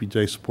which the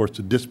DPJ supports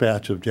the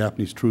dispatch of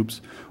Japanese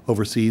troops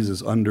overseas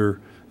is under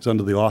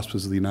the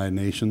auspices of the United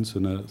Nations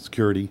in a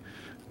security,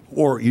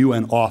 or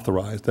UN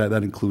authorized.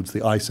 That includes the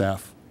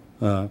ISAF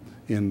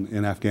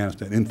in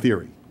Afghanistan, in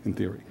theory.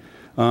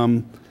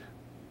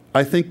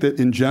 I think that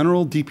in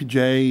general,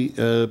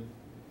 DPJ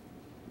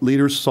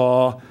leaders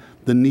saw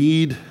the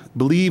need,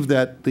 believed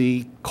that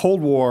the Cold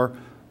War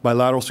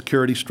bilateral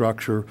security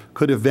structure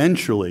could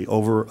eventually,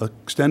 over an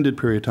extended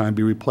period of time,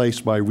 be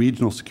replaced by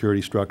regional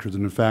security structures.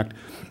 And in fact,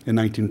 in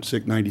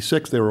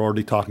 1996, they were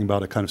already talking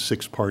about a kind of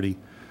six-party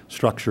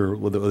structure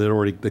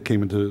that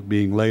came into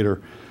being later.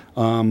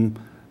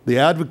 The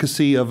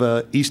advocacy of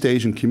an East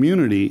Asian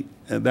community,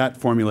 that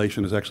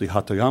formulation is actually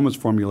Hatayama's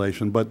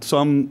formulation, but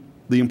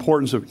the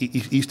importance of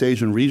East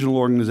Asian regional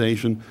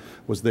organization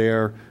was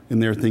there in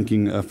their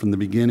thinking from the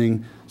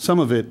beginning. Some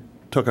of it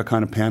took a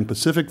kind of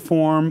Pan-Pacific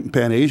form,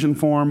 Pan-Asian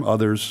form,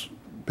 others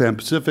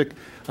Pan-Pacific.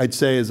 I'd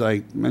say, as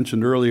I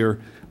mentioned earlier,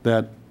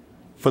 that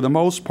for the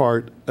most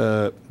part,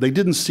 they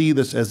didn't see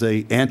this as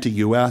an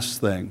anti-U.S.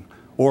 thing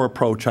or a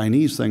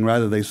pro-Chinese thing.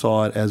 Rather, they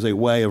saw it as a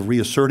way of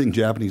reasserting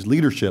Japanese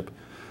leadership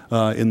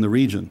in the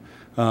region,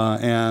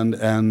 and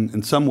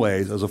in some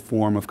ways as a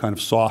form of kind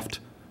of soft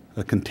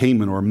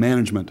containment or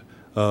management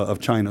of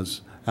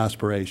China's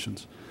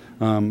aspirations.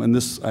 And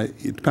this,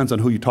 it depends on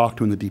who you talk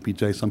to in the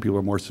DPJ. Some people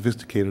are more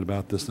sophisticated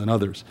about this than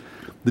others.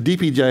 The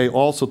DPJ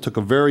also took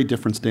a very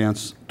different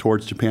stance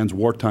towards Japan's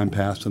wartime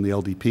past than the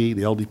LDP.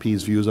 The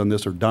LDP's views on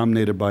this are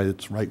dominated by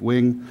its right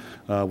wing,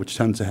 which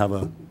tends to have,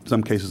 in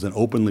some cases, an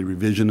openly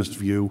revisionist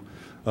view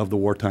of the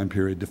wartime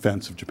period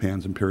defense of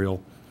Japan's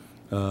imperial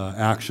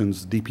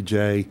actions. The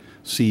DPJ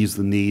sees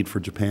the need for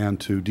Japan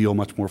to deal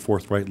much more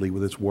forthrightly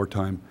with its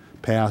wartime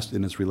past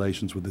in its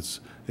relations with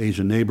its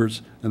Asian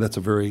neighbors, and that's a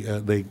very,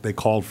 they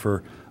called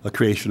for a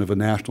creation of a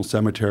national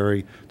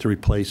cemetery to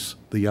replace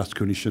the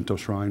Yasukuni Shinto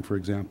shrine, for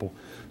example.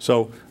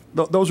 So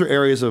those are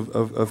areas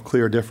of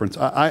clear difference.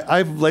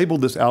 I've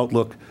labeled this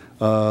outlook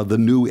the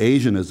new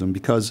Asianism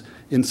because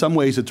in some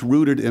ways it's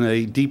rooted in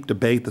a deep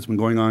debate that's been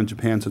going on in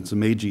Japan since the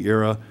Meiji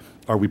era.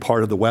 Are we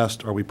part of the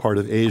West? Are we part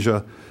of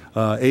Asia?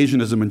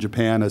 Asianism in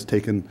Japan has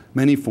taken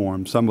many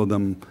forms, some of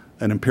them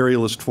an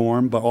imperialist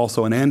form, but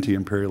also an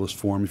anti-imperialist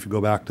form, if you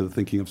go back to the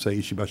thinking of, say,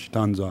 Ishibashi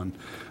Tanzan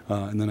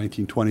in the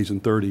 1920s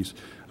and 30s.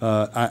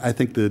 I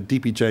think the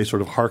DPJ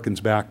sort of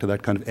harkens back to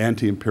that kind of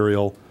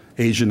anti-imperial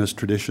Asianist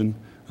tradition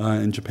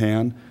in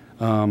Japan,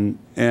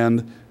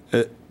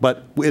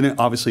 but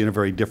obviously in a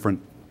very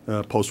different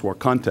post-war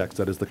context,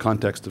 that is the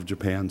context of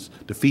Japan's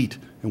defeat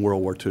in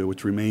World War II,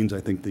 which remains, I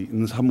think,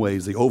 in some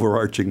ways, the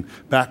overarching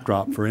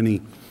backdrop for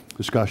any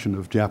discussion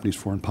of Japanese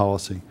foreign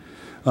policy.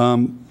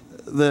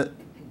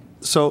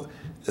 So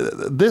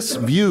this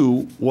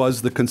view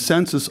was the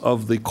consensus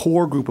of the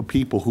core group of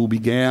people who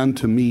began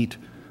to meet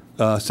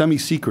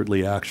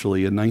semi-secretly,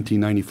 actually, in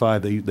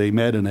 1995. They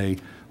met in a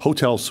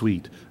hotel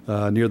suite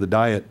near the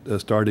Diet,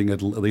 starting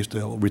at least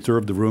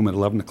reserved the room at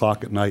 11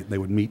 o'clock at night. They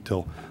would meet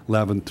till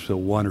 11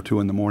 till 1 or 2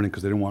 in the morning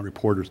because they didn't want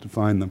reporters to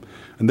find them.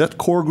 And that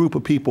core group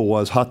of people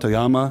was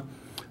Hatayama,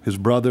 his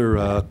brother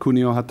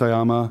Kunio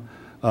Hatayama,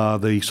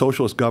 the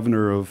socialist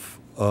governor of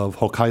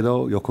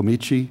Hokkaido,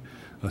 Yokomichi,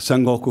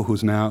 Sengoku,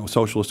 who's now a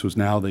socialist, who's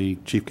now the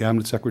chief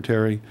cabinet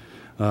secretary,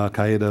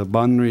 Kaeda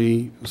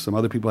Banri, some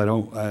other people I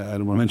don't want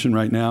to mention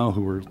right now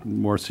who were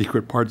more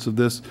secret parts of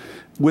this,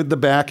 with the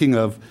backing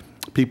of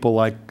people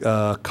like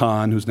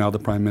Khan, who's now the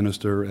prime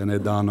minister, and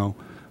Edano.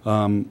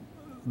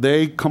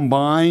 They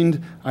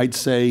combined, I'd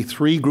say,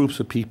 3 groups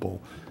of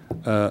people,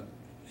 a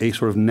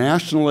sort of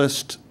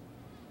nationalist,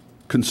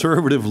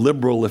 conservative,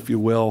 liberal, if you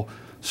will,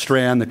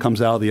 strand that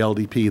comes out of the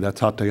LDP.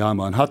 That's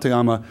Hatayama. And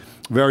Hatayama,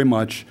 very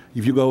much,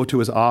 if you go to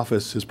his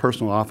office, his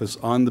personal office,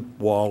 on the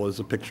wall is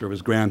a picture of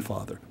his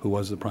grandfather, who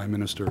was the prime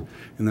minister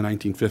in the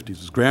 1950s.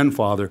 His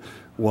grandfather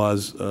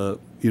was,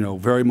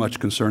 very much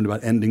concerned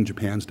about ending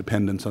Japan's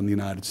dependence on the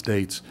United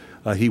States.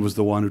 He was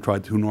the one who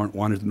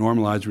wanted to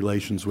normalize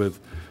relations with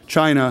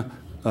China,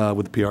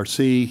 with the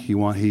PRC.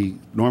 He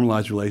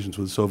normalized relations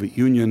with the Soviet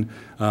Union.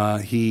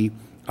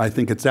 I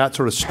think it's that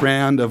sort of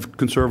strand of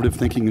conservative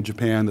thinking in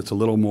Japan that's a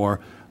little more,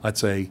 I'd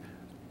say,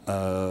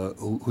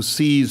 who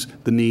sees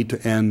the need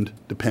to end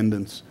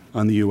dependence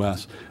on the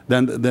U.S.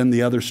 Then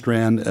the other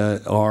strand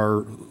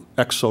are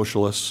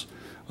ex-socialists.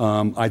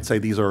 I'd say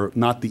these are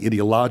not the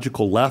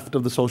ideological left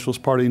of the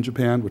Socialist Party in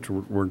Japan, which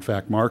were in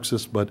fact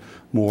Marxist, but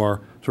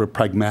more sort of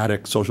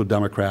pragmatic social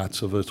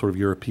democrats of a sort of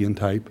European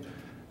type.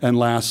 And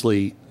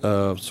lastly,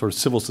 sort of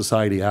civil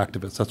society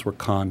activists. That's where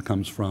Khan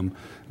comes from,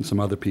 and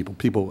some other people.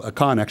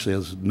 Khan actually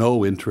has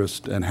no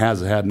interest and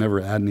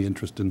never had any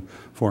interest in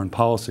foreign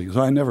policy. So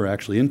I never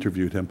actually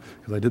interviewed him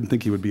because I didn't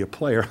think he would be a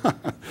player.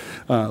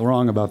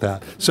 Wrong about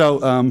that. So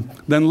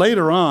then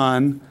later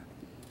on,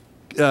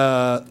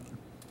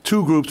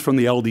 2 groups from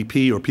the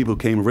LDP, or people who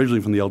came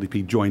originally from the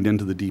LDP, joined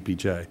into the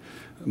DPJ.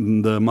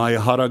 The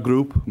Maehara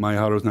group,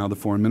 Maehara is now the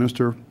foreign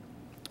minister,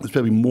 is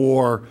probably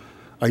more,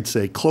 I'd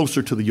say,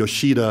 closer to the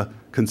Yoshida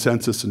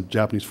consensus in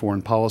Japanese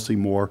foreign policy,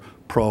 more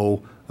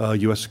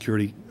pro-U.S.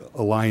 security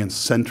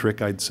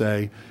alliance-centric, I'd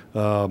say,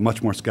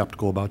 much more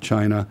skeptical about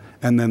China,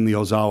 and then the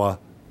Ozawa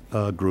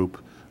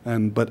group.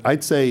 But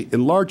I'd say,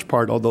 in large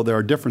part, although there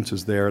are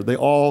differences there, they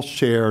all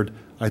shared,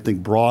 I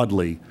think,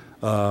 broadly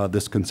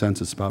this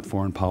consensus about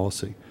foreign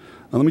policy.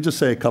 Now, let me just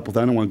say a couple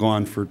things. I don't want to go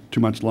on for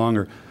too much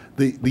longer.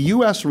 The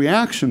U.S.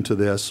 reaction to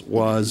this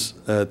was,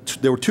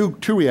 there were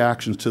two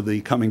reactions to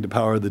the coming to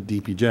power of the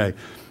DPJ.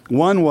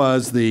 One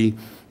was the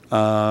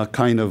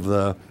kind of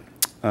the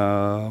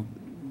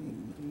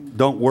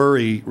don't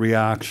worry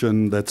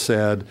reaction that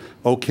said,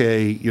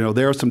 okay,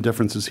 there are some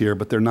differences here,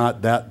 but they're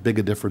not that big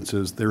of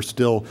differences. There's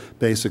still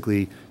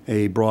basically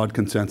a broad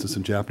consensus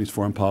in Japanese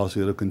foreign policy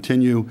that will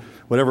continue.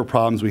 Whatever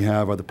problems we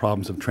have are the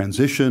problems of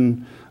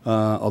transition,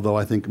 although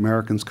I think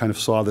Americans kind of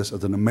saw this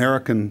as an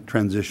American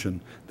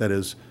transition. That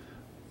is,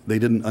 they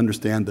didn't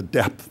understand the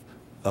depth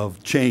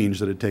of change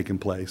that had taken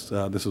place.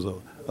 This was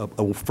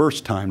a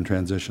first-time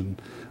transition.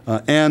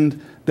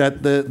 And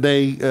that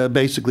they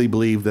basically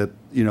believed that,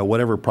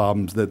 whatever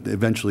problems, that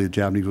eventually the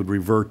Japanese would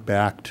revert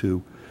back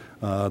to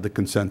the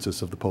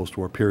consensus of the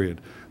post-war period.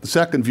 The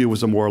second view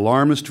was a more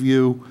alarmist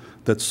view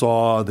that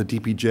saw the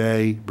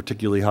DPJ,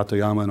 particularly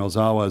Hatayama and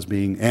Ozawa, as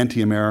being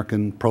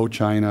anti-American,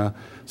 pro-China.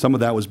 Some of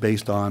that was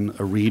based on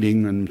a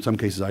reading, and in some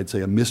cases I'd say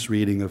a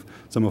misreading of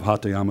some of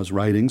Hatayama's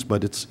writings,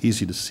 but it's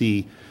easy to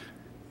see.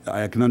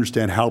 I can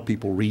understand how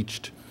people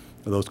reached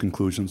those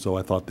conclusions, so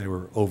I thought they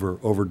were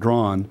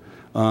overdrawn.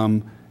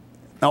 Now,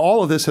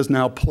 all of this has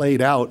now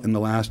played out in the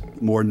last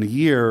more than a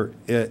year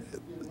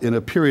in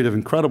a period of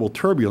incredible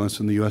turbulence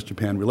in the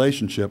U.S.-Japan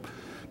relationship,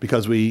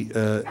 because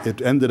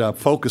it ended up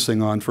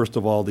focusing on, first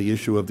of all, the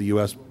issue of the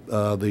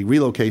the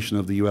relocation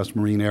of the U.S.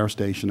 Marine Air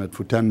Station at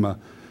Futenma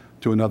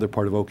to another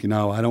part of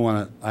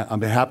Okinawa.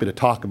 I'm happy to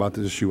talk about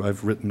this issue.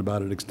 I've written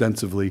about it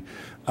extensively.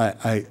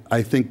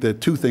 I think that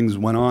 2 things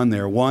went on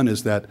there. One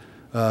is that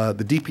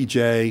the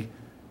DPJ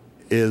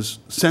is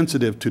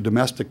sensitive to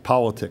domestic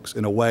politics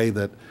in a way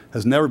that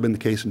has never been the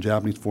case in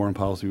Japanese foreign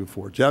policy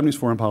before. Japanese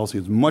foreign policy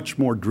is much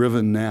more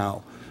driven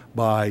now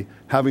by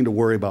having to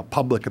worry about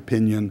public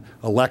opinion,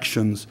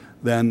 elections,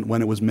 than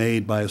when it was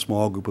made by a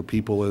small group of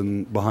people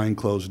behind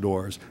closed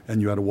doors,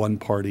 and you had a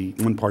one-party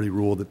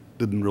rule that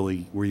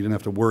where you didn't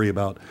have to worry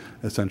about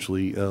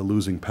essentially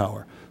losing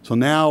power. So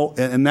now,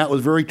 and that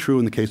was very true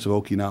in the case of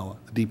Okinawa.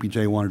 The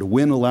DPJ wanted to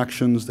win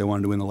elections. They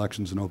wanted to win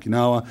elections in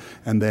Okinawa,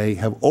 and they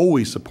have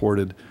always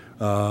supported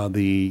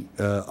the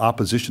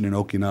opposition in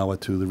Okinawa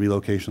to the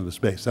relocation of the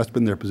space. That's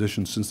been their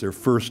position since their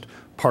first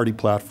party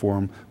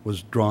platform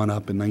was drawn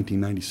up in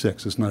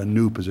 1996. It's not a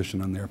new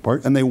position on their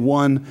part. And they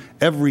won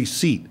every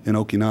seat in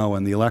Okinawa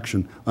in the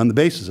election on the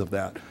basis of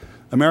that.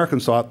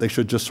 Americans thought they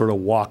should just sort of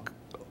walk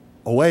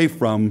away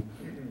from,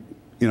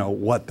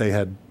 what they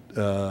had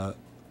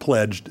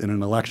pledged in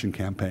an election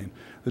campaign.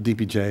 The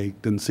DPJ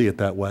didn't see it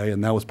that way,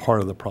 and that was part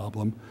of the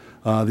problem.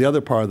 The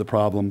other part of the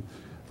problem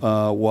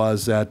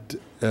was that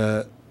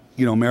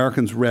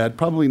Americans read,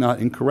 probably not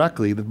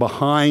incorrectly, that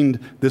behind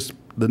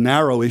the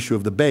narrow issue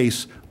of the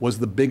base was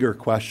the bigger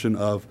question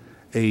of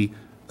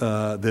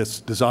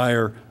this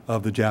desire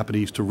of the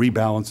Japanese to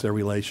rebalance their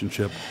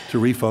relationship, to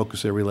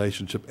refocus their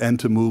relationship, and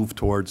to move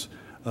towards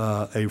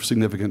a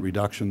significant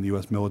reduction in the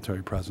U.S.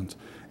 military presence.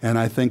 And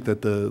I think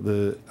that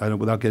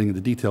without getting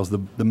into details,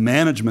 the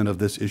management of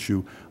this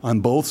issue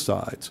on both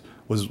sides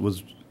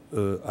was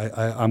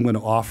I'm going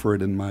to offer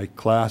it in my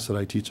class that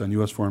I teach on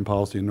U.S. foreign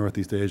policy in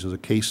Northeast Asia as a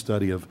case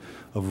study of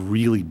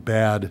really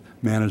bad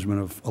management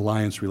of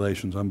alliance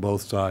relations on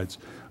both sides.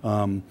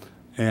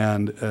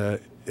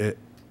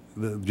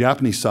 The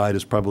Japanese side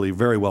is probably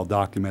very well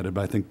documented,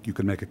 but I think you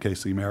could make a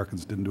case the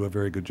Americans didn't do a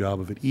very good job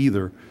of it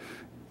either.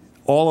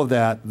 All of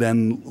that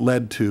then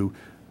led to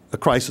a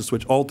crisis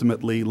which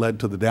ultimately led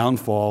to the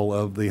downfall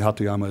of the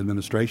Hatoyama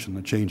administration,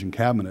 the change in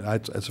cabinet.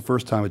 It's the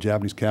first time a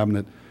Japanese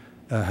cabinet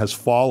has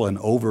fallen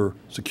over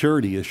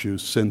security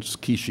issues since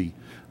Kishi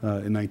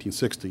in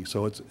 1960.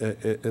 So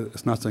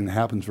it's not something that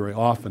happens very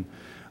often.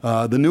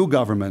 The new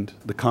government,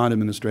 the Khan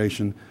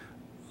administration,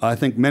 I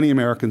think many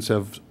Americans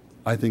have,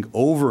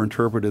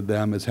 overinterpreted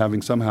them as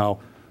having somehow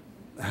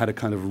had a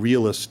kind of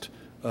realist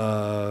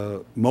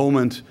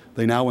moment.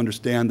 They now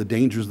understand the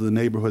dangers of the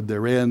neighborhood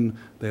they're in.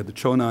 They had the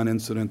Chonan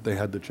incident. They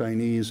had the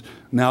Chinese.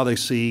 Now they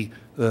see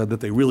that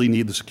they really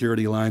need the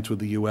security alliance with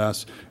the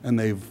U.S. and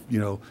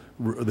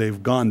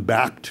they've gone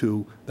back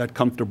to that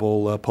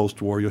comfortable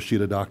post-war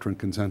Yoshida Doctrine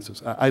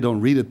consensus. I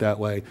don't read it that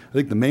way. I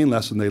think the main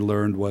lesson they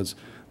learned was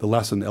the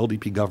lesson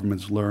LDP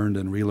governments learned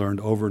and relearned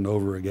over and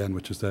over again,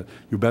 which is that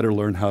you better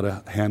learn how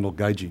to handle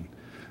gaijin,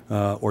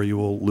 or you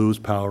will lose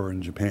power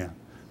in Japan.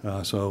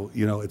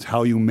 It's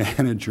how you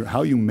manage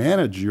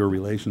your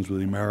relations with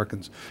the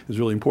Americans is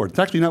really important. It's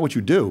actually not what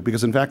you do,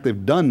 because in fact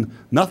they've done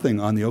nothing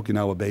on the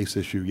Okinawa base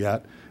issue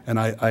yet, and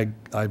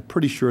I'm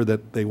pretty sure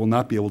that they will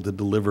not be able to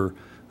deliver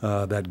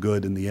that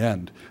good in the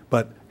end.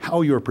 But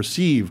how you're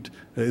perceived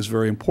is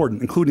very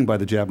important, including by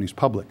the Japanese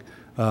public,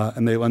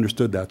 and they've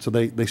understood that. So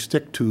they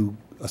stick to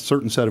a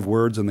certain set of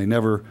words, and they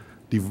never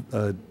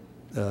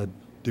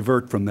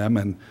divert from them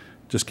and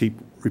just keep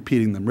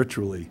repeating them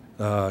ritually.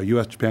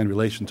 U.S.-Japan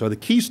relations are the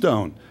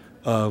keystone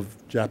of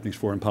Japanese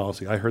foreign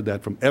policy. I heard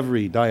that from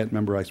every Diet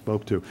member I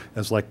spoke to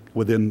as like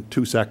within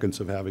 2 seconds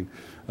of having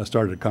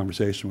started a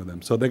conversation with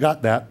them. So they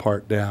got that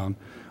part down.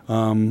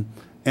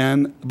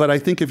 But I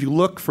think if you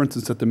look, for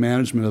instance, at the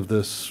management of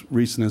this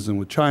recentism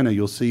with China,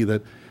 you'll see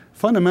that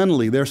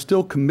fundamentally they're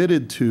still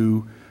committed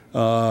to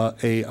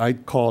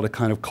I'd call it a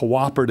kind of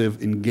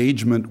cooperative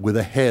engagement with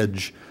a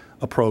hedge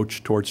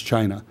approach towards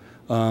China.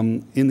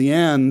 In the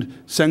end,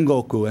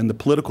 Sengoku and the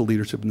political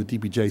leadership in the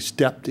DPJ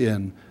stepped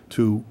in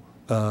to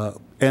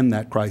end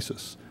that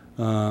crisis.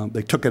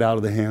 They took it out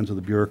of the hands of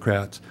the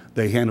bureaucrats.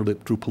 They handled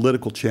it through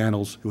political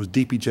channels. It was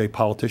DPJ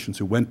politicians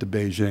who went to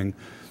Beijing,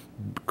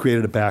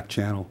 created a back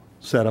channel,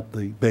 set up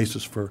the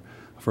basis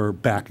for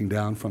backing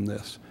down from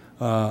this.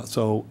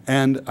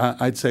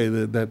 I'd say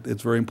that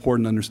it's very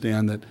important to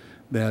understand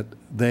that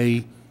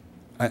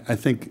I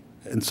think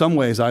in some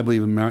ways, I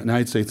believe the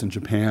United States and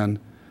Japan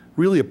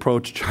really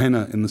approach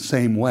China in the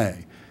same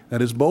way. That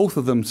is, both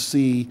of them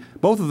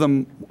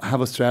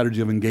have a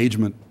strategy of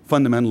engagement,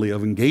 fundamentally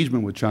of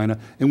engagement with China,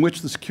 in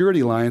which the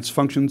security alliance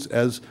functions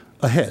as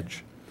a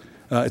hedge.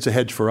 It's a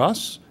hedge for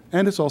us,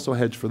 and it's also a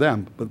hedge for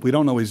them. But we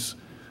don't always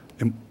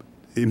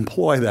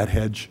employ that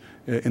hedge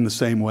in the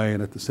same way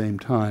and at the same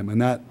time.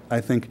 And that, I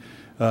think,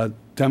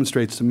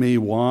 demonstrates to me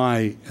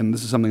why, and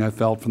this is something I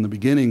felt from the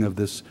beginning of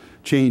this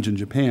change in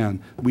Japan,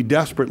 we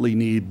desperately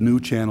need new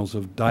channels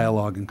of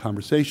dialogue and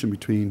conversation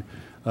between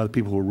the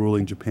people who are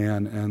ruling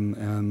Japan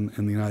and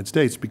the United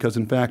States, because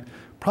in fact,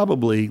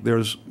 probably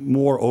there's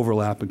more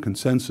overlap and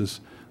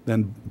consensus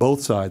than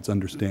both sides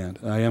understand.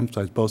 And I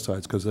emphasize both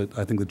sides because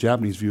I think the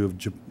Japanese view of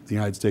the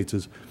United States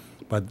is,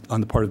 on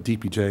the part of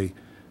DPJ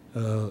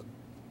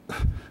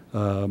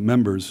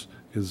members,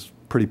 is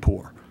pretty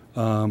poor.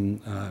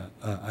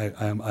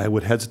 I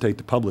would hesitate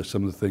to publish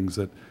some of the things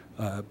that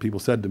people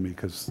said to me,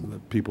 because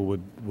people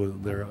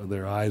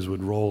their eyes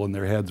would roll in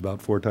their heads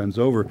about 4 times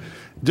over,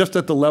 just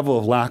at the level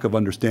of lack of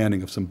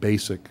understanding of some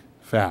basic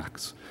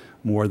facts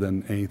more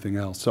than anything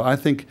else. So I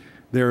think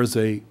there is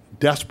a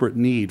desperate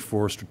need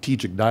for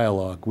strategic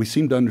dialogue. We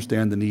seem to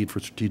understand the need for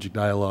strategic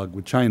dialogue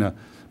with China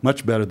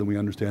much better than we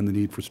understand the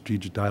need for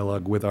strategic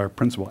dialogue with our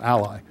principal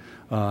ally.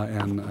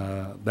 And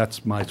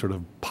that's my sort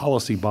of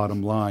policy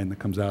bottom line that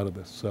comes out of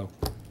this. So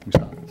let me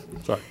stop.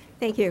 Sorry.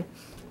 Thank you.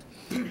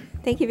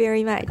 Thank you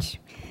very much.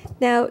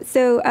 Now,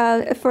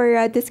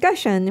 for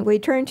discussion, we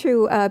turn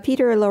to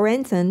Peter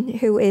Lorentzen,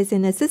 who is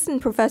an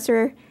assistant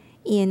professor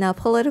in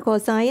political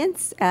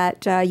science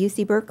at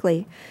UC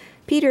Berkeley.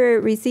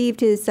 Peter received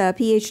his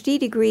PhD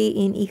degree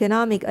in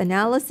economic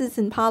analysis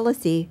and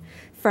policy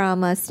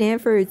from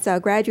Stanford's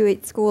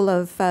Graduate School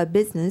of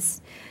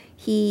Business.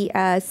 He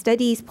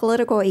studies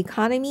political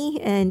economy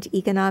and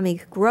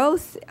economic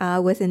growth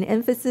with an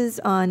emphasis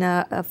on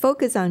a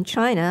focus on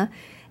China,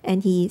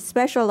 and he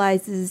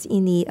specializes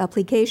in the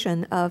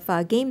application of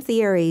game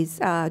theories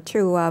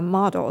to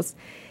models.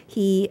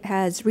 He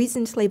has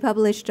recently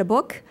published a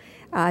book,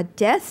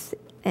 Death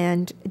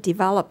and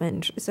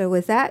Development. So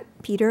with that,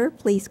 Peter,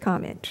 please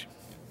comment.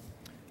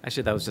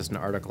 Actually, that was just an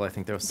article. I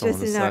think there was someone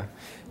who's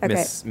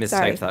mistyped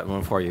Sorry. that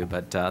one for you.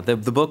 But the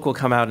book will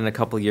come out in a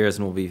couple of years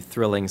and will be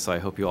thrilling, so I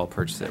hope you all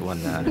purchase it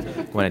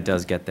when it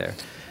does get there.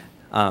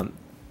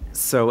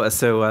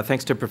 So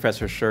thanks to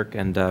Professor Shirk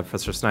and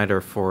Professor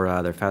Sneider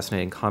for their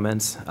fascinating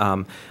comments.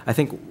 I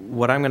think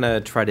what I'm going to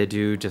try to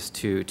do just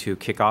to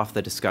kick off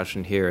the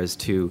discussion here is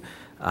to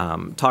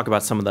talk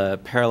about some of the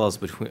parallels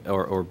between,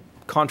 or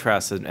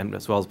contrasts and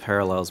as well as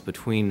parallels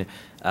between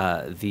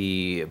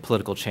the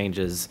political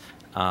changes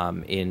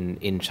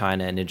in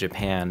China and in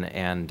Japan,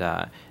 and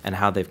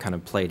how they've kind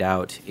of played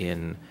out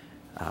in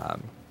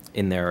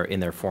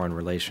their foreign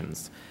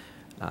relations.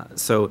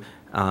 As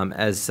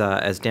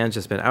Dan's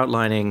just been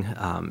outlining,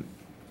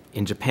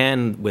 in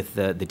Japan, with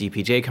the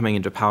DPJ coming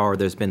into power,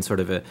 there's been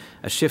sort of a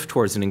shift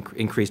towards an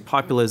increased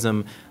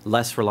populism,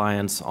 less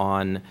reliance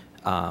on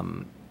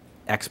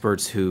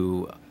experts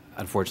who,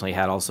 unfortunately,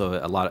 had also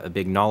a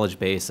big knowledge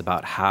base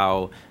about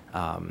how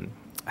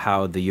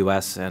the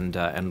U.S. and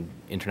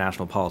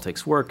international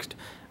politics worked,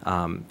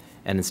 and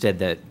instead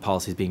that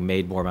policies being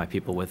made more by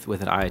people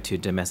with an eye to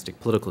domestic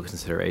political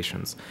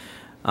considerations.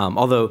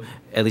 Although,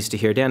 at least to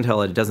hear Dan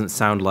tell it, it doesn't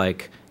sound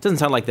like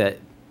that.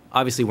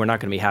 Obviously, we're not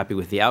going to be happy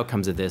with the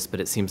outcomes of this,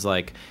 but it seems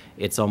like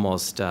it's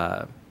almost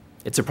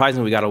it's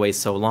surprising we got away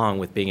so long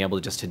with being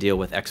able to deal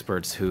with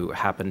experts who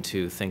happen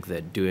to think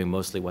that doing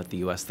mostly what the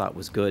U.S. thought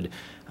was good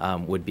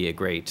would be a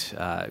great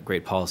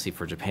policy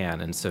for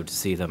Japan. And so to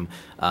see them,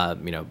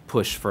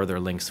 push further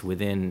links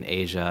within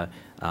Asia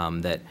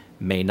that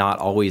may not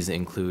always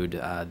include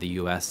the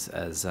U.S.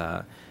 as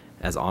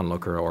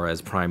onlooker or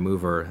as prime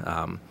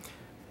mover.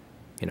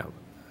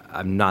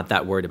 I'm not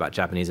that worried about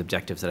Japanese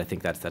objectives. That I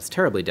think that's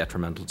terribly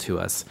detrimental to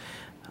us.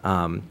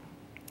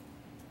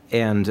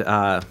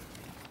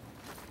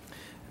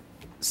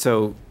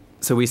 So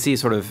we see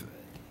sort of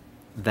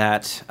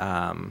that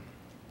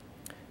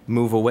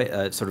move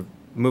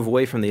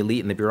away from the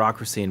elite and the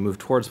bureaucracy and move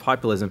towards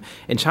populism.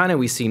 In China,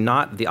 we see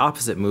not the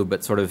opposite move,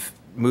 but sort of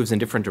moves in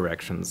different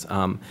directions.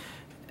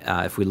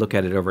 If we look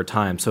at it over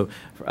time. So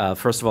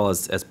first of all,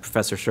 as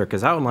Professor Shirk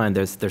has outlined,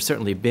 there's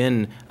certainly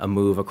been a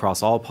move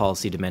across all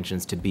policy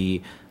dimensions to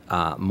be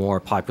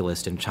more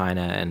populist in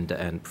China,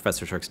 and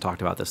Professor Shirk's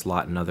talked about this a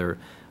lot in other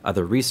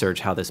research,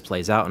 how this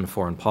plays out in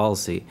foreign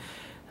policy.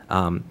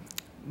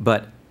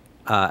 But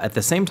at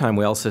the same time,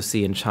 we also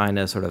see in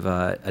China sort of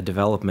a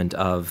development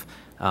of,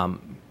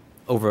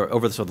 over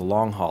the sort of the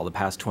long haul, the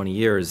past 20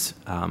 years,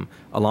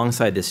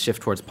 alongside this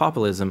shift towards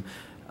populism,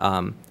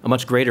 a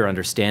much greater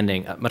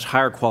understanding, a much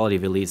higher quality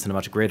of elites, and a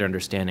much greater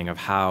understanding of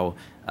how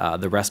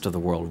the rest of the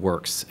world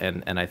works,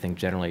 and I think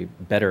generally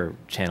better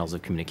channels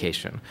of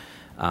communication.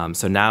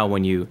 So now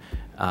when you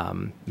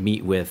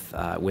meet with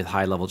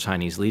high-level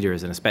Chinese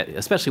leaders, and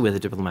especially with the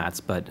diplomats,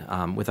 but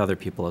with other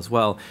people as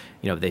well,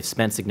 they've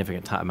spent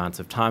significant amounts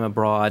of time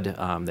abroad.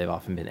 They've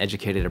often been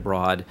educated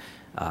abroad.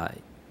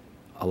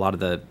 A lot of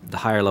the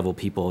higher-level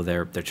people,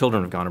 their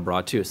children have gone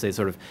abroad too. So they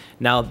sort of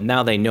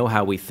now they know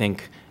how we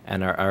think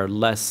and are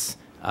less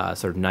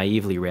sort of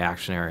naively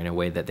reactionary in a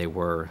way that they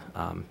were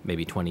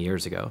maybe 20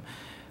 years ago.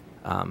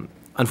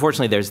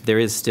 Unfortunately, there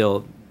is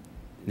still.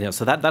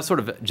 So that's sort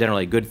of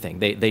generally a good thing.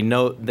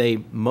 They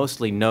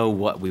mostly know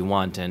what we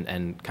want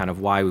and kind of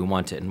why we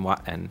want it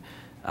and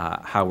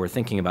how we're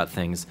thinking about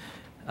things.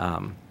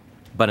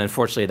 But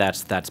unfortunately,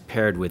 that's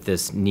paired with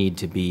this need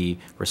to be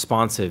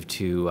responsive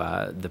to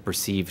the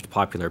perceived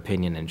popular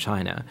opinion in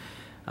China.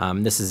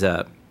 This is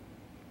a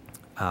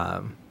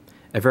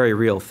very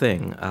real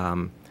thing,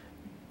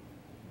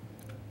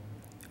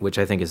 which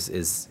I think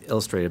is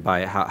illustrated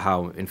by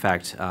how in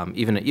fact,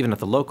 even at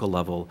the local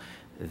level,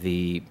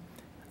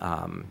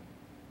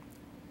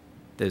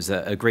 there's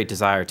a great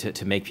desire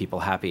to make people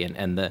happy,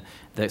 and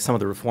some of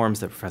the reforms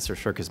that Professor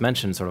Shirk has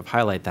mentioned sort of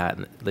highlight that.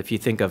 And if you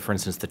think of, for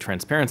instance, the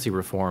transparency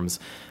reforms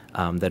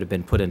that have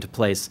been put into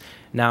place,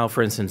 now,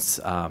 for instance,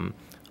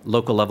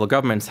 local level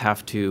governments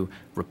have to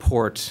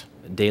report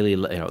daily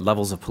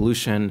levels of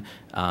pollution,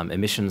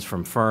 emissions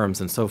from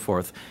firms, and so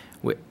forth.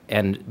 But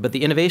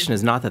the innovation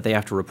is not that they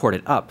have to report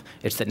it up.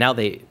 It's that now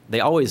they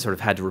always sort of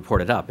had to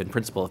report it up. In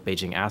principle, if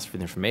Beijing asked for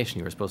the information,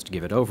 you were supposed to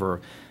give it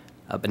over.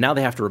 But now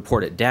they have to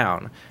report it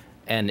down.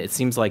 And it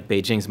seems like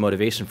Beijing's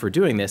motivation for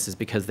doing this is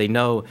because they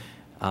know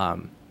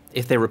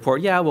if they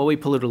report, we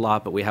pollute a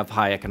lot, but we have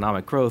high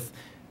economic growth,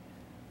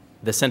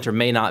 the center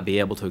may not be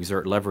able to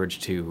exert leverage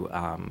to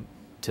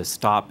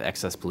stop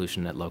excess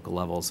pollution at local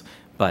levels.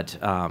 But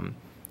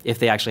if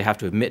they actually have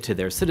to admit to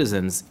their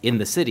citizens in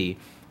the city,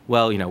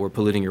 we're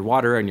polluting your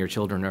water and your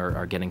children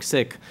are getting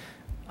sick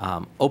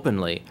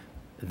openly,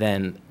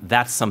 then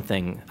that's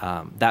something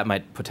that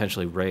might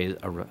potentially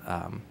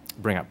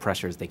bring up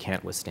pressures they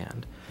can't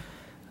withstand.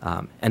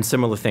 And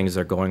similar things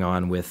are going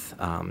on with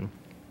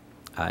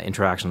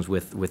interactions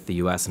with the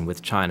U.S. and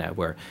with China,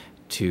 where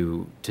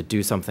to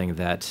do something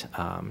that,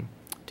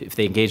 if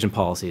they engage in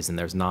policies and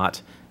there's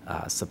not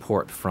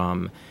support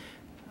from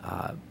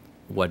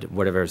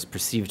whatever is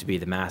perceived to be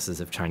the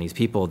masses of Chinese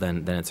people,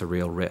 then it's a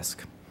real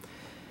risk.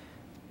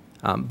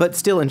 But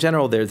still, in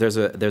general, there's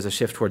a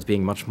shift towards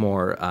being much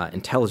more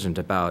intelligent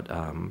about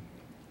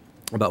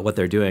what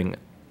they're doing.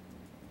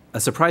 A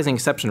surprising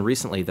exception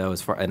recently, though,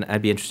 and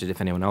I'd be interested if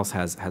anyone else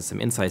has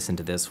some insights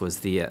into this, was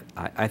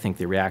I think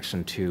the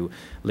reaction to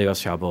Liu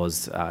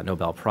Xiaobo's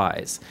Nobel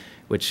Prize,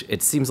 which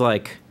it seems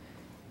like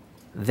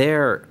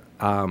they're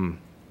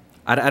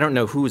I don't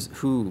know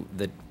who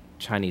the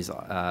Chinese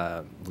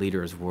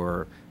leaders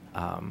were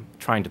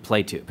trying to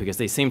play to, because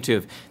they seem to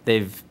have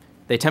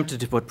they attempted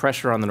to put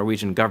pressure on the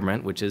Norwegian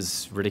government, which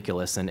is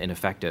ridiculous and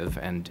ineffective,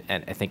 and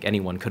I think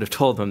anyone could have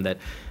told them that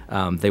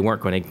they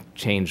weren't going to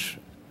change.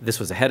 This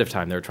was ahead of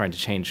time. They were trying to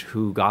change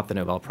who got the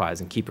Nobel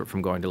Prize and keep it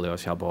from going to Liu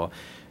Xiaobo.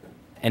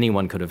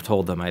 Anyone could have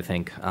told them, I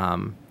think,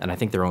 and I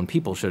think their own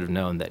people should have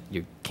known that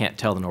you can't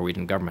tell the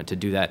Norwegian government to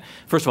do that.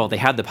 First of all, they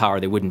had the power.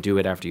 They wouldn't do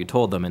it after you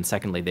told them, and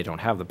secondly, they don't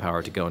have the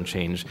power to go and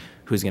change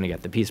who's going to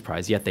get the Peace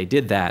Prize. Yet they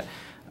did that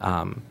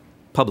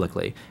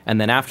publicly.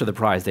 And then after the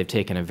prize, they've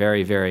taken a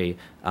very, very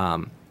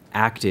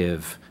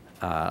active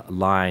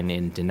line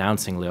in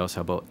denouncing Liu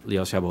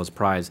Xiaobo's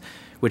prize,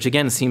 which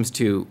again seems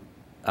to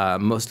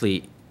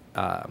mostly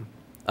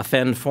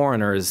offend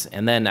foreigners,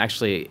 and then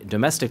actually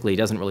domestically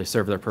doesn't really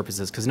serve their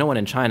purposes, because no one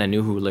in China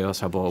knew who Liu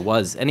Xiaobo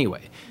was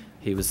anyway.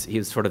 He was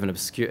sort of an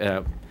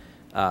obscure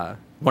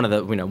one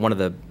of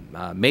the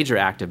major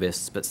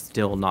activists, but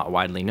still not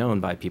widely known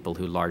by people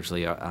who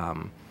largely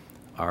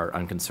are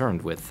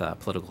unconcerned with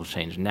political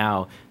change.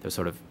 Now there's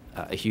sort of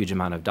a huge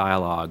amount of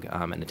dialogue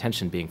and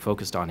attention being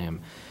focused on him.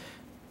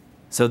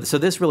 So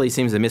this really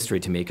seems a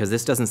mystery to me, because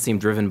this doesn't seem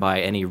driven by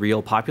any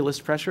real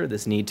populist pressure,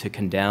 this need to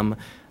condemn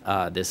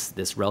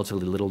this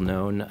relatively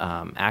little-known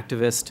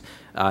activist,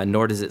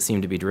 nor does it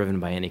seem to be driven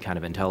by any kind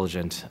of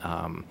intelligent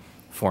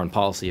foreign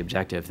policy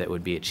objective that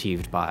would be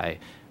achieved by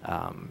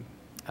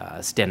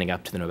standing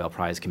up to the Nobel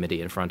Prize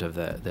Committee in front of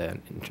the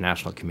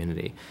international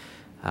community.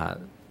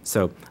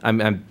 So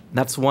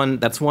that's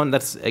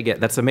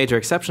a major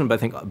exception,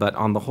 but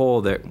on the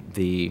whole,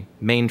 the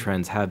main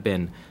trends have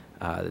been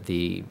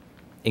the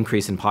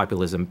increase in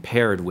populism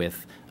paired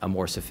with a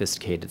more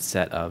sophisticated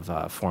set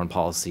of foreign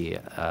policy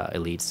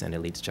elites and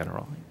elites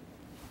generally.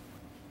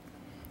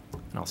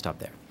 And I'll stop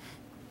there.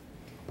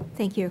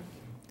 Thank you.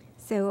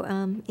 So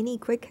any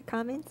quick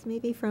comments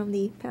maybe from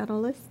the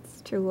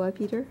panelists to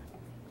Peter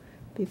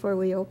before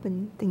we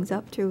open things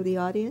up to the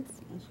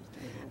audience?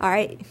 All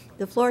right,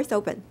 the floor is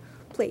open.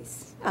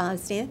 Please,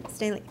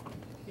 Stanley.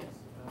 Yes,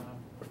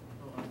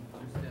 I'm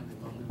Stanley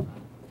Lorentzen. I'm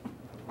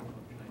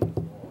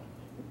Chinese law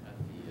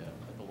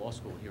at the law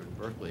school here in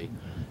Berkeley.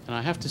 And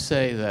I have to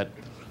say that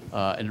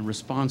in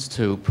response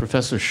to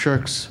Professor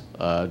Shirk's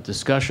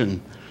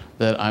discussion,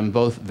 that I'm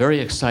both very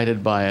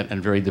excited by it and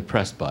very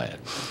depressed by it.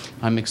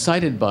 I'm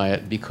excited by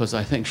it because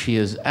I think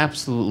she's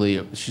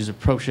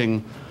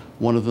approaching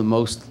one of the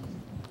most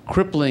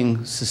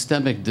crippling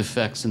systemic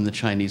defects in the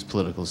Chinese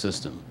political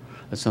system.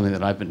 That's something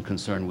that I've been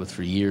concerned with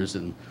for years,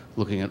 and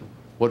looking at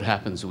what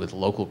happens with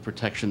local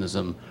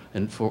protectionism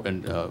and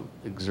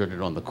exerted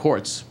on the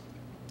courts.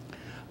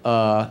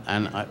 But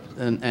I'm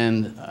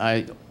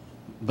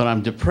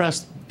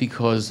depressed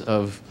because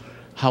of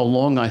how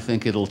long I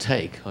think it'll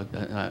take.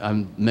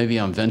 Maybe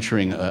I'm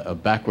venturing a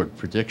backward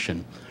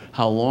prediction.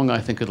 How long I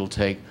think it'll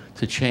take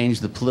to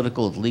change the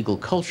political and legal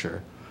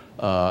culture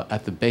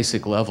at the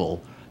basic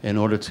level in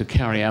order to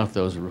carry out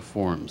those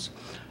reforms.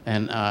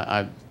 And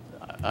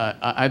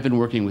I've been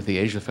working with the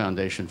Asia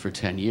Foundation for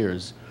 10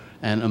 years,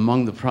 and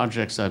among the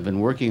projects I've been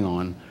working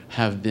on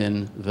have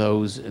been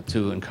those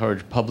to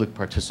encourage public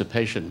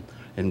participation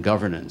in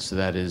governance.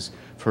 That is,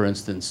 for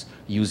instance,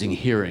 using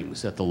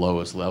hearings at the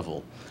lowest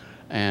level.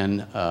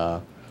 And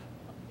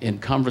in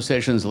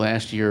conversations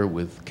last year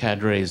with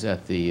cadres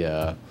at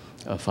the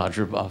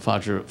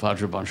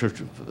Fajr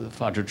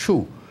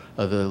Chu,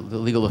 the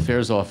Legal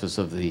Affairs Office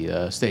of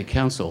the State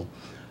Council,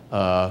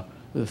 the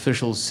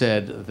officials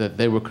said that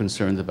they were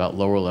concerned about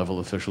lower-level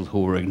officials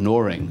who were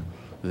ignoring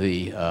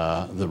the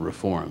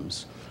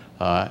reforms.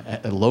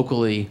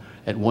 Locally,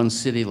 at one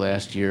city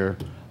last year,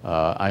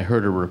 I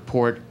heard a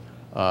report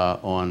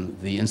on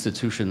the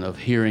institution of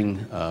hearings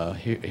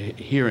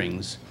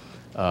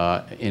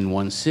in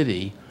one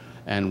city,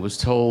 and was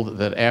told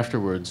that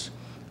afterwards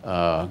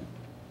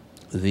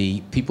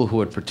the people who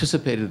had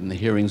participated in the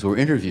hearings were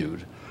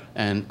interviewed,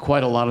 and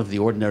quite a lot of the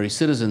ordinary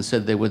citizens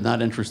said they were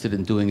not interested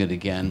in doing it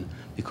again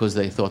because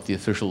they thought the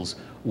officials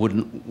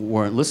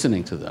weren't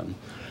listening to them.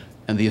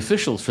 And the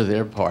officials, for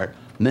their part,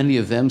 many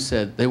of them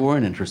said they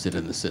weren't interested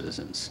in the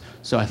citizens.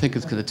 So I think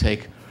it's going to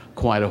take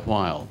quite a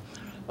while.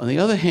 On the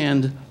other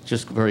hand,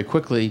 just very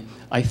quickly,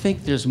 I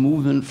think there's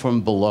movement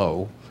from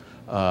below.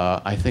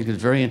 I think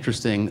it's very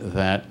interesting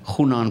that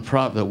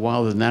that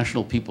while the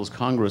National People's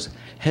Congress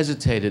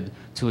hesitated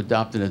to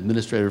adopt an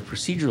administrative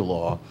procedure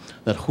law,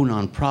 that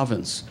Hunan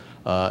province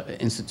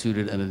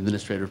instituted an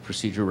administrative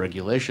procedure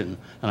regulation,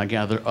 and I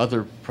gather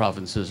other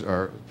provinces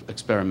are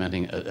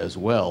experimenting as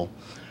well.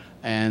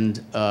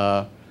 And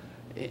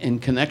in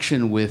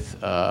connection with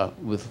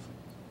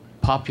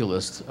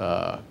populist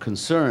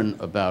concern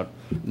about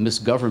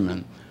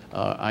misgovernment,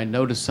 I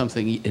noticed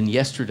something in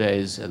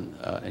yesterday's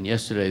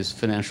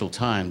Financial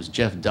Times.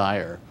 Jeff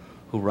Dyer,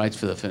 who writes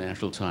for the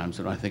Financial Times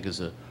and I think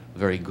is a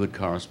very good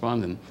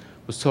correspondent,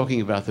 was talking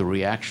about the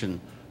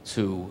reaction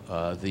to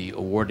the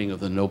awarding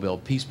of the Nobel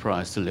Peace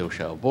Prize to Liu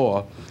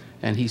Xiaobo,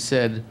 and he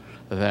said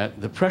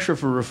that the pressure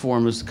for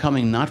reform is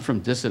coming not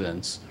from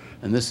dissidents,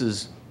 and this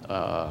is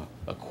a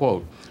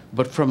quote,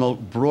 but from a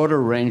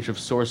broader range of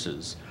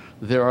sources.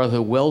 There are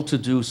the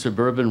well-to-do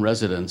suburban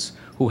residents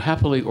who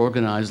happily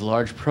organize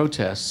large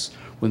protests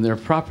when their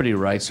property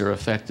rights are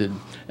affected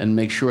and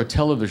make sure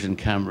television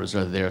cameras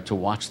are there to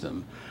watch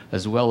them,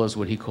 as well as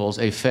what he calls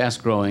a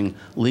fast-growing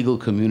legal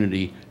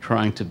community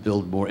trying to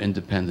build more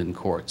independent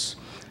courts.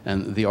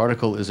 And the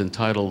article is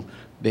entitled,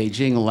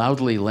 "Beijing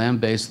Loudly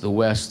Lambastes the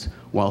West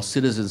While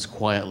Citizens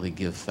Quietly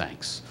Give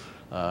Thanks."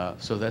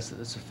 So that's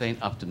a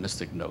faint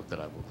optimistic note that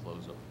I will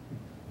close on.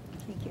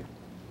 Thank you.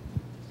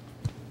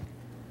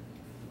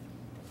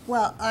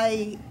 Well,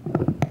 I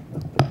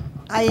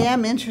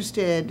am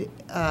interested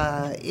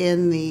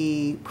in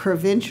the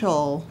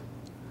provincial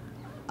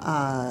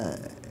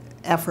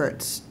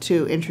efforts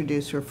to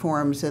introduce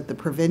reforms at the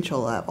provincial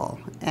level.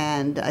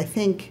 And I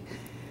think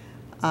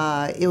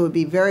it would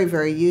be very,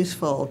 very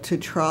useful to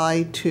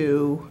try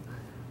to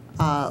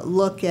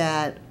look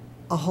at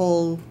a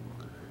whole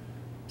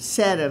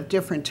set of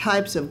different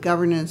types of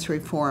governance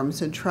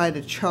reforms and try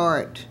to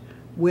chart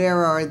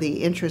where are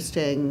the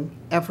interesting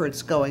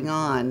efforts going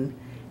on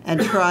and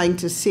trying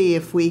to see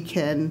if we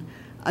can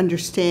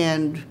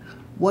understand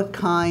what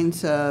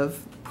kinds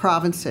of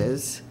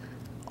provinces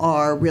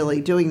are really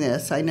doing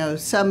this. I know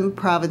some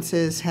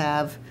provinces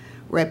have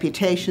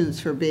reputations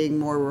for being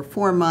more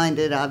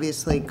reform-minded.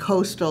 Obviously,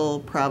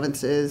 coastal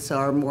provinces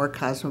are more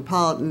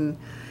cosmopolitan.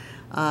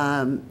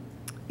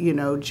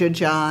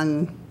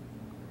 Zhejiang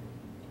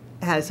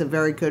has a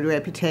very good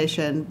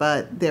reputation,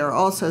 but there are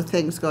also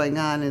things going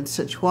on in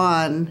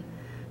Sichuan.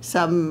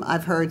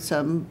 I've heard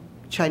some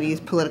Chinese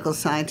political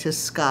scientists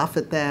scoff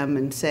at them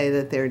and say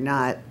that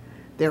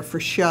they're for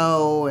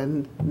show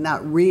and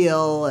not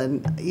real,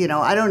 and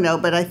I don't know,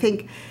 but I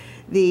think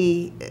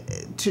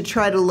to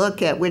try to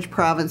look at which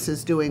province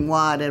is doing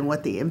what and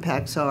what the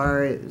impacts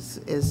are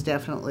is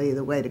definitely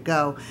the way to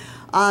go.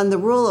 On the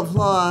rule of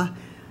law,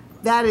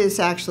 that is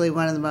actually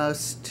one of the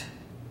most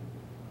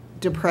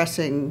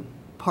depressing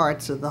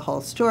parts of the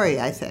whole story,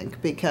 I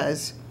think,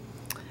 because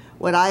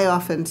what I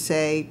often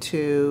say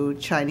to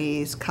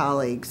Chinese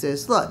colleagues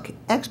is, look,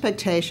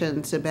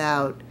 expectations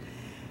about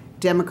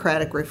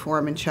democratic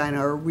reform in China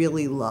are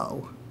really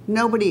low.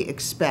 Nobody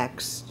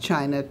expects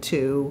China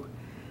to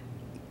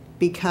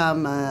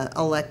become an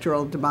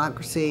electoral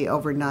democracy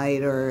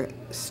overnight or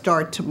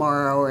start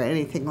tomorrow or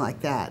anything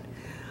like that.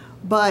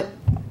 But,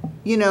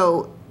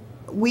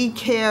 we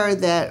care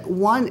that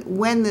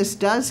when this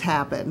does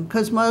happen,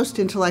 because most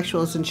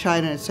intellectuals in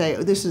China say,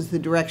 oh, this is the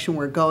direction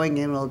we're going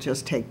in, it'll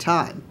just take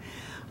time.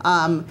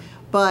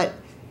 But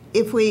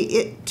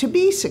to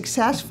be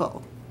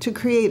successful, to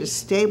create a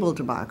stable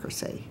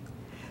democracy,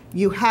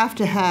 you have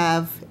to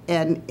have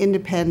an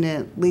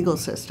independent legal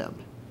system.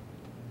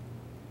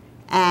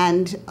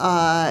 And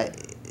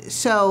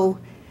so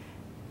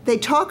they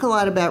talk a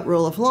lot about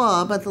rule of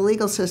law, but the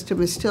legal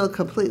system is still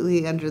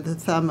completely under the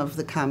thumb of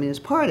the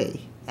Communist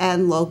Party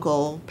and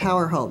local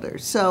power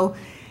holders. So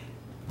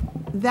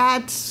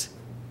that's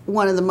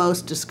one of the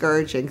most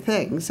discouraging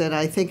things. And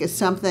I think it's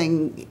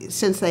something,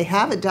 since they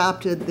have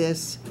adopted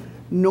this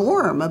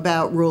norm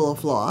about rule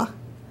of law,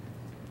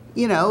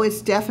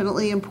 it's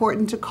definitely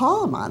important to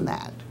call them on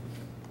that.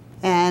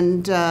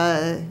 And,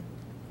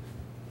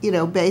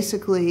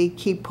 basically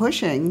keep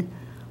pushing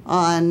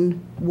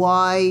on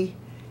why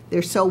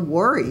they're so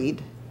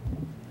worried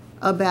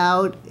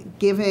about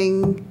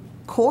giving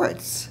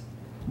courts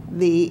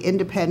the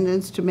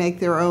independence to make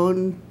their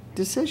own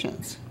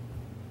decisions.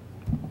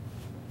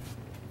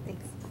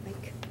 Thanks,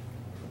 Mike.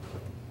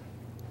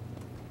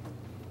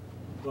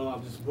 Well, I'll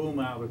just boom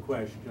out a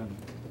question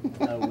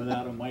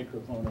without a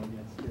microphone, I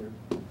guess,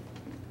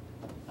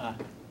 here.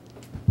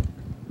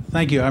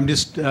 Thank you.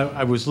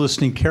 I was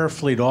listening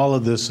carefully to all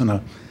of this, and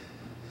a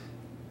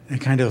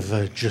kind of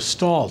a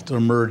gestalt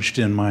emerged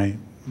in my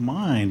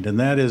mind, and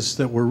that is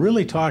that we're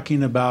really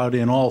talking about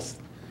in all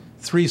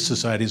three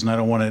societies, and I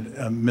don't want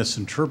to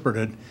misinterpret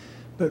it,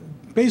 but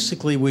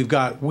basically we've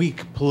got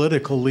weak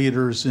political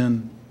leaders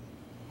in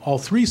all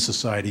three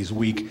societies.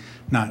 Weak,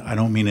 I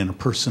don't mean in a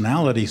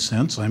personality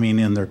sense, I mean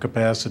in their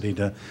capacity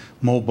to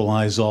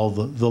mobilize all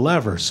the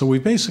levers. So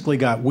we've basically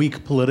got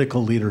weak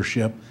political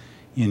leadership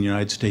in the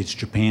United States,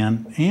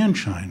 Japan, and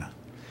China.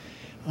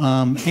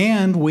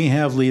 And we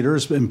have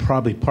leaders, and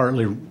probably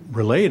partly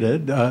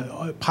related,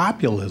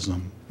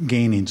 populism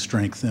gaining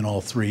strength in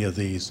all three of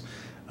these.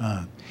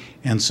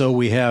 And so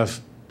we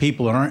have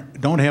people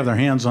that don't have their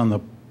hands on the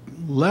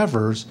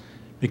levers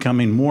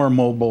becoming more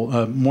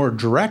mobile, more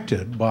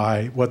directed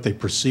by what they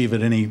perceive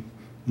at any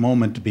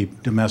moment to be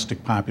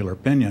domestic popular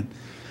opinion.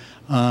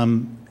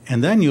 And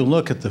then you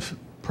look at the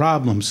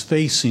problems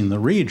facing the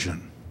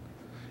region.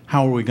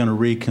 How are we going to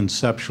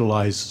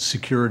reconceptualize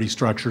security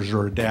structures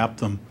or adapt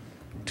them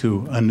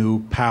to a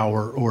new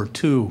power or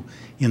two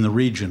in the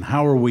region?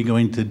 How are we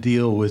going to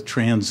deal with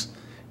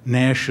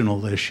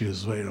transnational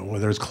issues,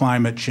 whether it's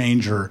climate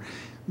change or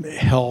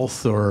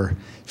health or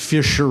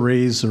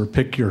fisheries, or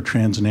pick your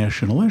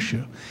transnational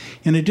issue?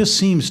 And it just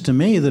seems to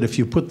me that if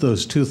you put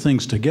those two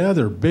things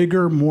together,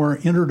 bigger, more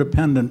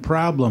interdependent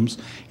problems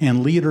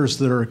and leaders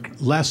that are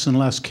less and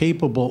less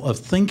capable of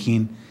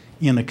thinking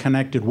in a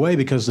connected way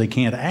because they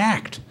can't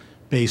act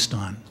based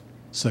on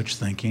such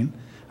thinking.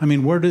 I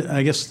mean,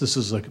 I guess this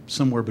is like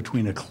somewhere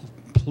between a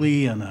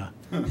plea and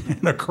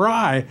a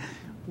cry.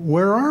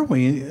 Where are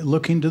we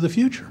looking to the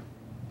future?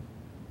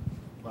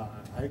 Well,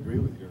 I agree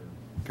with your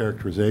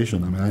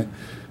characterization. I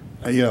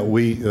mean,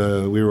 we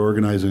were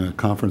organizing a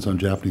conference on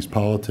Japanese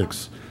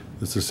politics.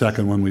 It's the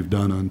second one we've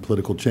done on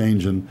political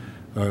change, and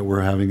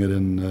we're having it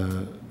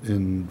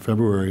in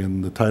February.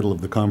 And the title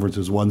of the conference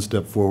is "One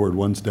Step Forward,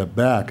 One Step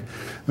Back."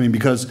 I mean,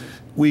 because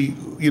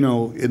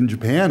in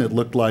Japan, it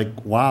looked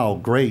like, wow,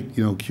 great,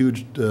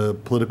 huge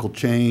political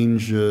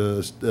change,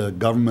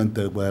 government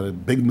that had a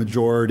big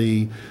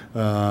majority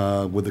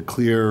with a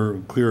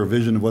clear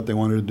vision of what they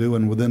wanted to do,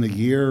 and within a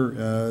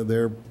year,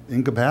 they're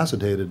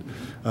incapacitated.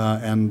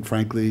 And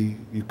frankly,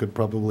 you could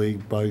probably,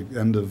 by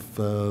end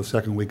of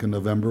second week in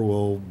November,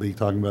 we'll be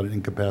talking about an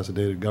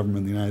incapacitated government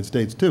in the United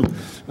States, too.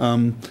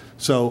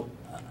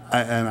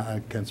 And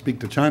I can't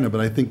speak to China,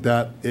 but I think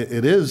that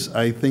it is,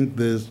 I think,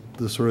 the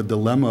sort of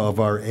dilemma of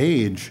our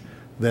age,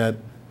 that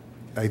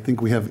I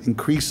think we have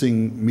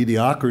increasing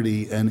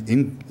mediocrity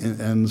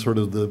and sort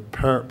of the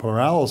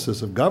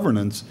paralysis of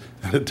governance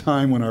at a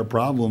time when our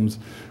problems,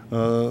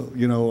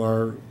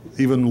 are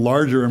even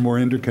larger and more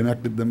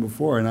interconnected than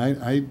before. And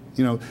I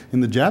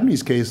in the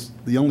Japanese case,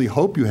 the only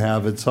hope you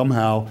have is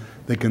somehow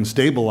they can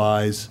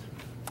stabilize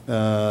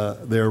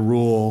their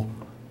rule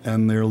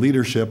and their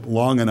leadership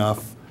long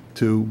enough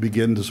to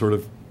begin to sort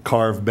of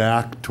carve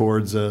back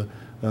towards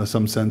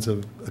some sense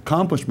of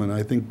accomplishment.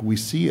 I think we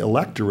see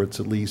electorates,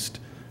 at least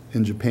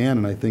in Japan,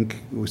 and I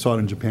think we saw it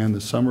in Japan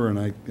this summer, and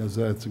I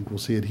think we'll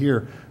see it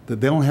here, that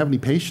they don't have any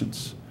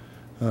patience.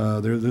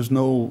 There's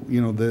no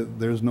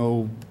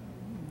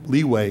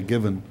leeway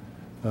given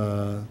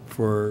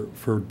for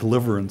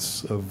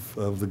deliverance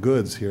of the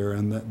goods here,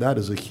 and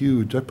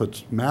that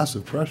puts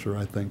massive pressure,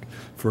 I think,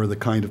 for the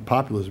kind of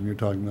populism you're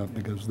talking about,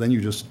 because then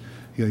you just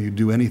you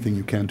do anything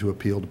you can to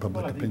appeal to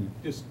public opinion.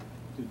 Just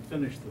to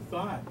finish the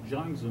thought,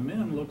 Jiang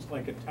Zemin looks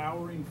like a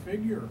towering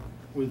figure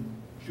with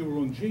Zhu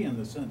Rongji in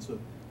the sense of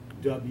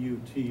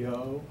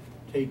WTO,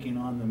 taking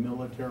on the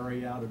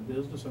military out of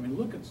business. I mean,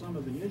 look at some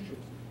of the issues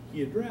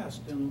he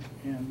addressed, and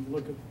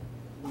look at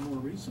the more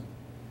recent.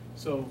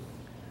 So,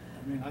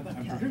 I mean,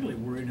 I'm particularly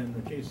worried in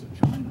the case of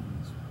China.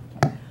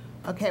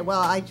 Okay, well,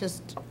 I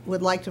just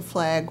would like to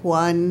flag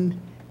one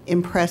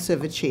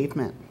impressive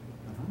achievement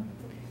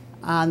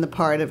on the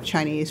part of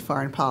Chinese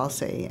foreign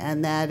policy,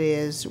 and that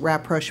is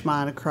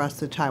rapprochement across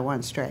the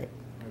Taiwan Strait.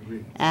 I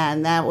agree.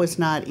 And that was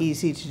not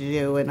easy to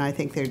do, and I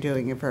think they're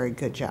doing a very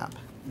good job.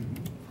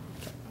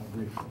 I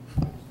agree.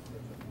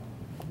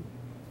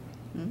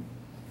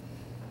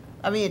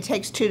 I mean, it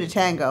takes two to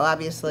tango.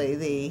 Obviously,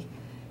 the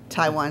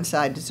Taiwan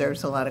side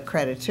deserves a lot of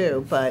credit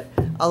too, but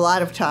a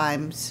lot of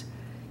times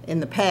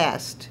in the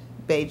past,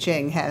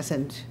 Beijing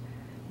hasn't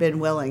been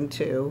willing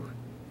to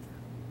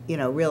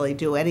really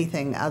do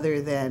anything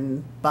other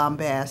than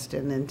bombast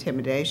and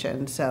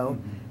intimidation. So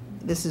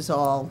this is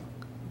all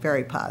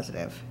very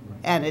positive. Right.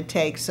 And it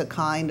takes a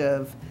kind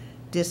of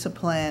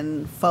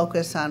discipline,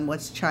 focus on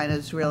what's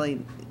China's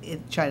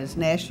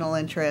national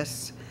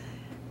interests,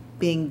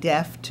 being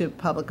deaf to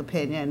public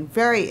opinion.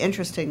 Very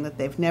interesting that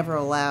they've never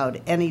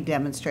allowed any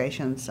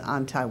demonstrations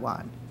on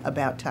Taiwan,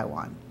 about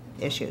Taiwan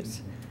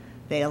issues.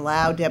 They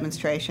allow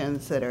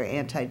demonstrations that are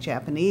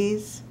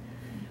anti-Japanese,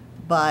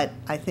 but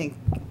I think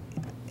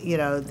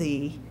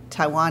the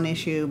Taiwan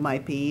issue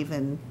might be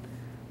even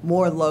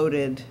more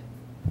loaded,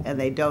 and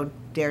they don't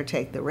dare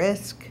take the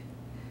risk.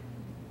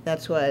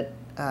 That's what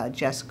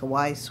Jessica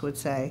Weiss would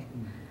say.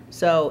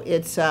 So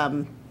it's,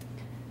 but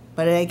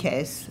in any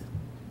case,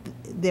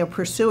 they're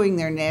pursuing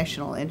their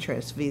national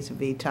interests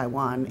vis-a-vis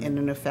Taiwan in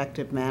an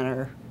effective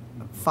manner,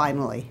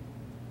 finally.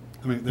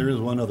 I mean, there is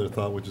one other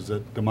thought, which is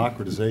that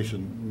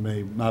democratization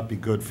may not be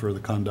good for the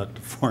conduct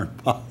of foreign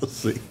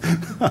policy.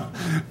 I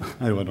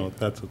don't know if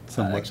that's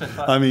somewhat.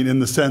 I mean, in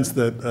the sense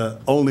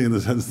that, only in the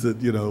sense that,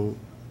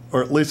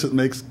 or at least it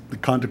makes the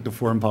conduct of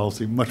foreign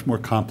policy much more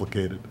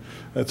complicated.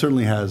 It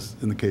certainly has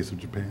in the case of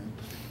Japan.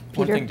 Peter?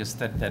 One thing just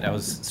that I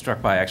was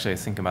struck by, actually, I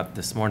was thinking about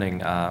this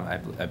morning, I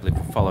believe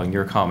following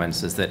your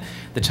comments, is that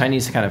the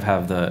Chinese kind of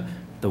have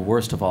the the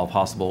worst of all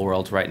possible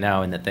worlds right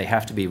now, in that they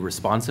have to be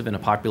responsive in a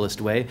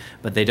populist way,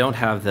 but they don't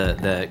have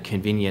the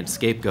convenient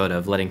scapegoat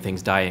of letting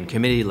things die in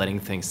committee, letting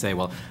things say,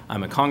 well,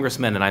 I'm a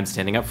congressman and I'm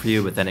standing up for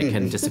you, but then it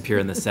can disappear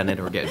in the Senate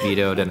or get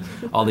vetoed and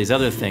all these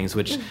other things,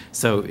 which,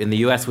 so in the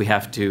US we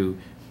have to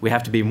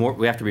be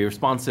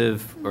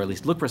responsive, or at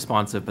least look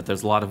responsive, but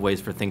there's a lot of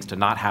ways for things to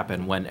not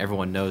happen when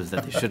everyone knows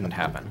that they shouldn't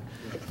happen.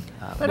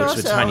 But which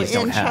also the Chinese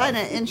don't have.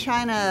 In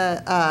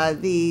China,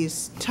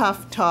 these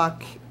tough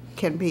talk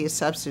can be a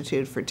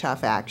substitute for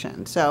tough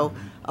action. So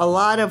a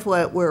lot of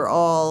what we're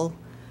all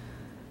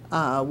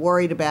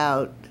worried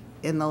about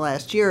in the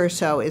last year or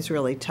so is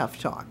really tough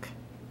talk.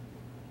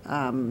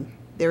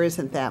 There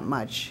isn't that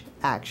much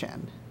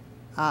action.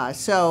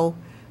 So,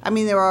 I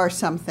mean, there are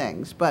some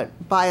things,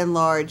 but by and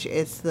large,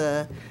 it's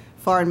the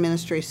foreign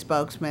ministry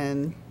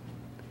spokesman,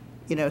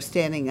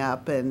 standing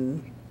up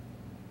and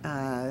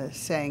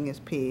saying his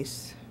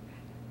piece,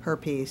 her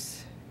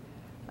piece.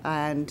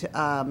 And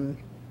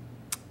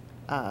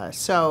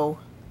so,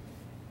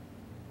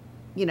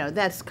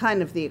 that's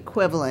kind of the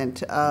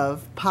equivalent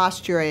of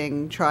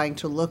posturing, trying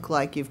to look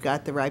like you've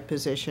got the right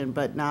position,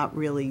 but not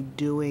really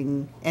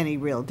doing any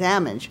real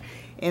damage.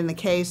 In the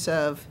case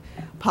of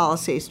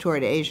policies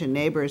toward Asian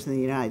neighbors in the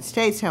United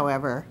States,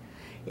 however,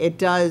 it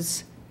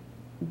does,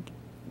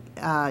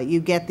 you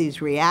get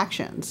these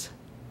reactions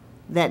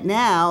that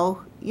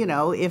now,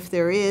 if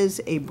there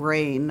is a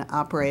brain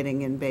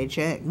operating in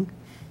Beijing,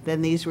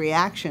 then these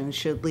reactions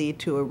should lead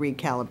to a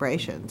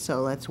recalibration.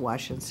 So let's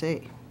watch and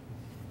see.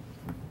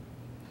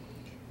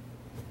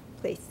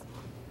 Please.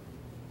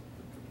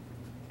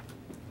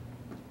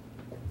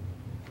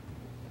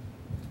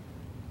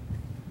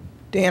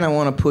 Dan, I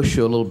want to push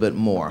you a little bit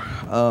more.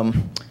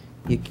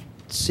 It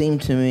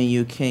seemed to me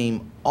you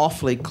came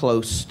awfully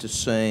close to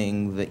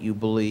saying that you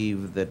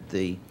believe that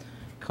the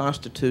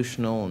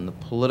constitutional and the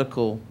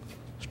political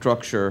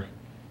structure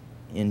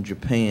in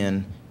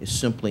Japan is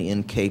simply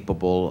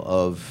incapable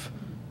of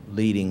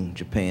leading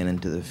Japan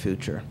into the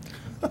future.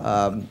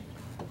 You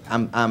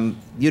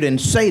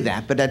didn't say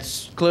that, but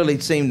that's clearly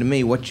seemed to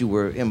me what you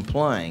were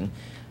implying.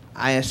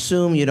 I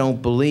assume you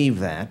don't believe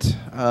that.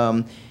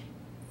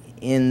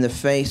 In the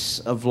face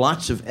of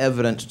lots of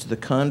evidence to the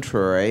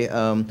contrary,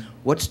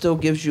 what still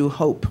gives you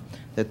hope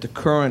that the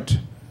current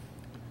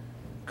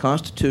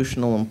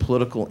constitutional and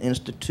political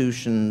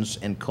institutions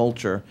and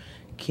culture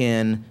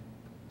can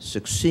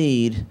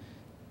succeed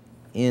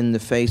in the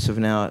face of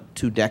now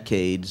 2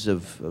 decades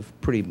of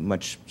pretty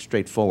much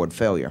straightforward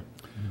failure?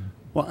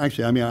 Well,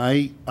 actually, I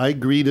mean, I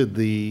greeted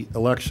the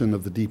election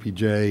of the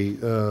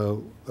DPJ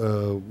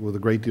with a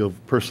great deal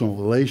of personal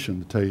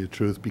elation, to tell you the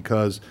truth,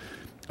 because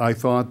I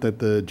thought that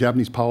the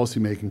Japanese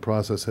policymaking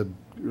process had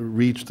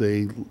reached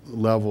a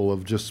level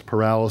of just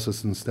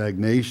paralysis and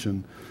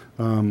stagnation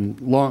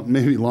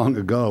maybe long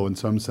ago in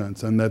some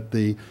sense, and that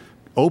the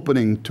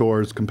opening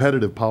towards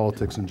competitive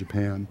politics in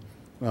Japan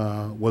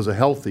was a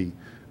healthy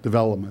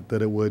development,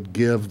 that it would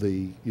give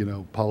the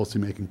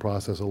policymaking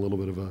process a little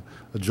bit of a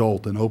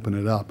jolt and open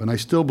it up. And I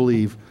still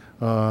believe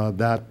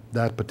that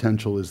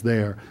potential is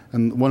there.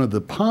 And one of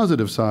the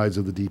positive sides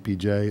of the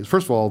DPJ is,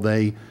 first of all,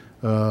 they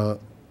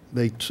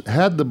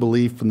had the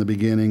belief from the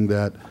beginning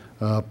that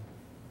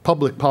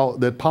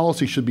that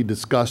policy should be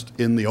discussed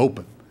in the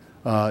open.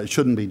 It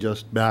shouldn't be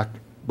just back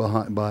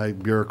behind by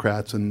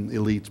bureaucrats and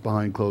elites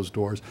behind closed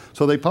doors.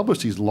 So they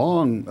published these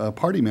long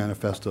party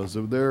manifestos.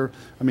 They're,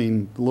 I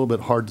mean, a little bit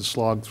hard to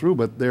slog through,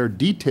 but they're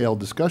detailed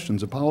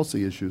discussions of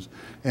policy issues.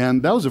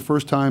 And that was the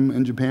first time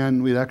in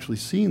Japan we'd actually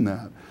seen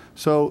that.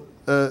 So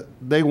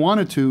they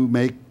wanted to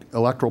make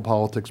electoral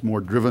politics more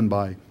driven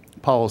by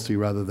policy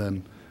rather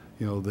than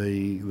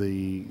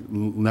the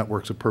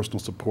networks of personal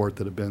support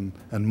that have been,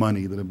 and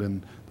money that have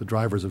been the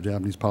drivers of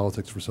Japanese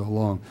politics for so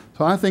long.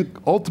 So I think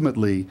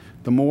ultimately,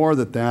 the more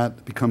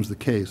that becomes the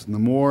case, and the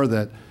more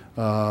that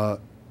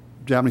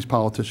Japanese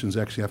politicians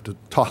actually have to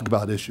talk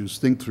about issues,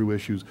 think through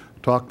issues,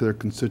 talk to their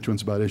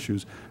constituents about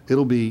issues,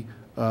 it'll be,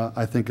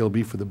 I think it'll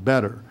be for the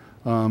better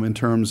in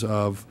terms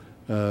of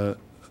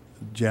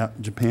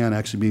Japan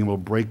actually being able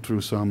to break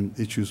through some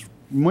issues,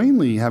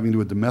 mainly having to do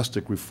with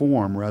domestic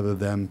reform rather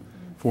than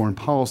foreign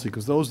policy,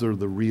 because those are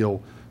the real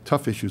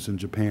tough issues in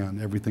Japan.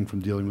 Everything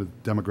from dealing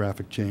with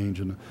demographic change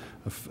and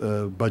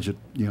budget,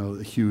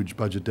 huge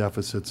budget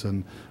deficits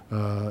and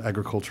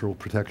agricultural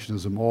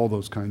protectionism, all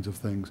those kinds of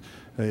things.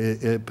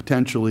 It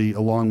potentially,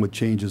 along with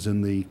changes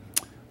in the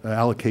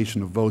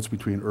allocation of votes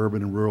between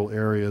urban and rural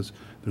areas,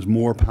 there's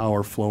more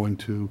power flowing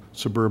to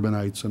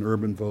suburbanites and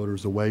urban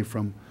voters away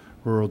from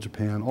rural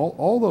Japan.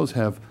 All those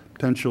have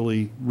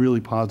potentially really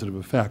positive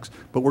effects,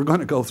 but we're going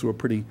to go through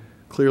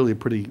clearly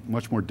a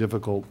much more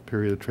difficult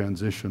period of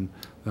transition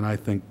than I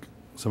think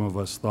some of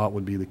us thought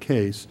would be the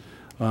case.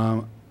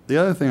 The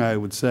other thing I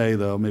would say,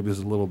 though, maybe is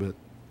a little bit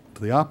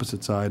to the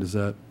opposite side, is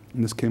that,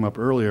 and this came up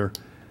earlier,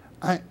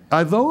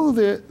 although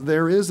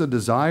there is a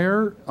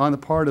desire on the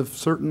part of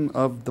certain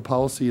of the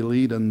policy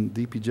elite, and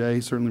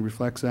DPJ certainly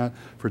reflects that,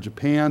 for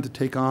Japan to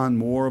take on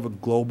more of a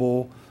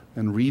global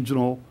and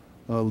regional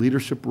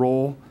leadership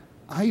role,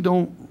 I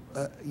don't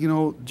you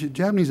know,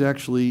 Japanese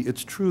actually,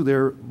 it's true,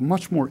 they're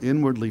much more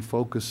inwardly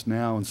focused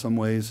now in some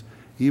ways,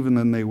 even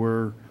than they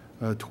were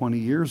 20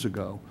 years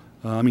ago.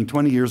 I mean,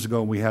 20 years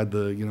ago we had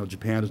the, you know,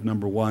 Japan is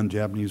 #1,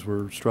 Japanese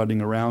were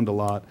strutting around a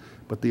lot,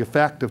 but the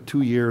effect of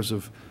 2 years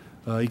of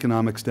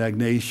economic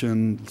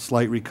stagnation,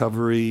 slight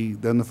recovery,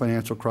 then the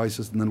financial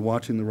crisis, and then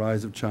watching the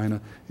rise of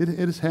China, it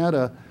has had,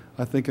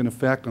 I think, an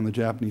effect on the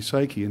Japanese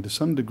psyche. And to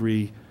some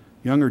degree,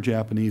 younger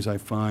Japanese, I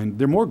find,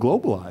 they're more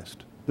globalized.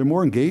 They're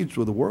more engaged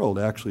with the world,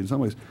 actually, in some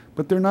ways.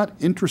 But they're not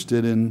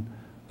interested in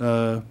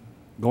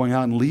going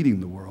out and leading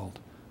the world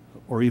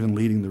or even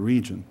leading the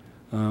region.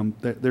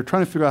 They're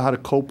trying to figure out how to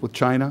cope with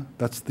China.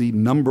 That's the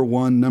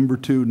 #1,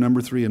 #2,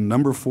 #3, and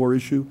 #4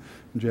 issue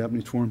in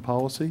Japanese foreign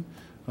policy.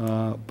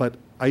 But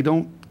I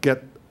don't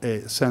get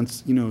a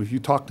sense, you know, if you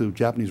talk to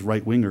Japanese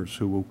right-wingers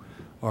who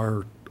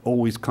are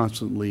always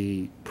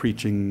constantly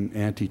preaching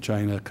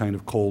anti-China kind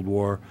of Cold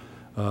War,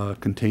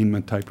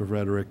 containment type of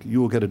rhetoric, you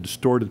will get a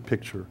distorted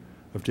picture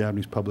of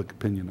Japanese public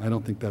opinion. I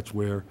don't think that's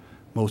where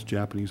most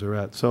Japanese are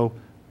at. So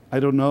I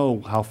don't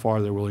know how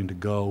far they're willing to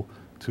go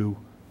to,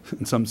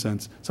 in some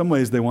sense. Some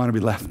ways they want to be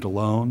left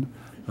alone,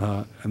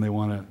 and they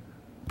want to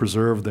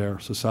preserve their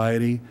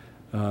society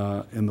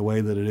in the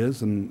way that it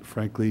is. And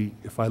frankly,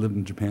 if I lived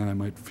in Japan, I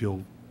might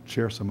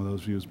share some of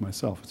those views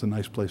myself. It's a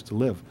nice place to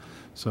live.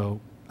 So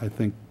I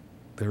think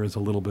there is a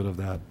little bit of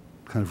that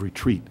kind of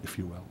retreat, if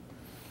you will.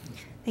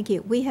 Thank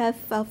you. We have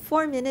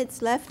 4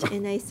 minutes left,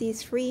 and I see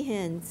 3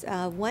 hands.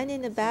 1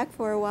 in the back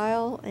for a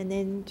while, and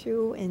then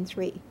 2 and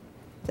 3,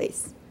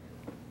 please.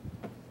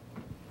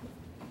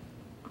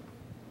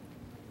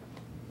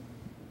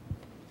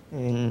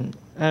 And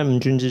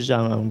I'm Jun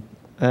Zhang.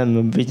 I'm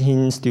a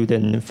visiting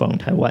student from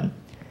Taiwan.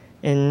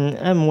 And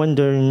I'm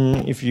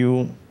wondering if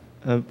you,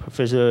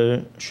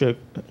 Professor Shirk,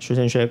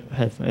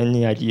 have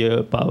any idea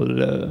about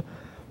the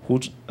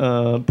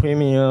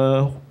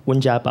Premier Wen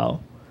Jiabao.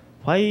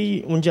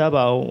 Why Wen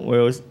Jiabao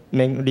will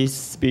make this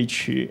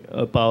speech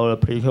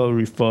about political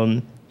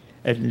reform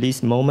at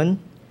this moment?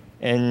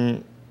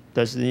 And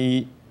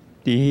did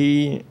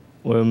he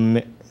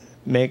will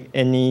make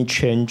any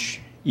change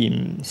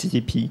in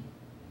CCP?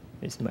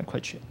 Is my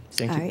question.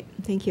 Thank you. All right,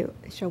 thank you.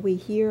 Shall we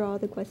hear all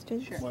the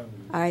questions? Sure.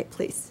 All right,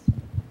 please.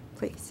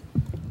 Please.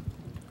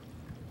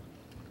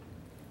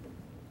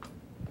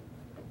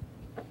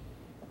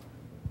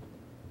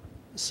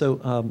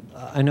 So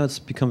I know it's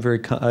become very.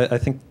 I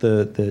think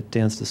the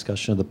Dan's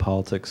discussion of the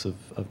politics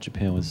of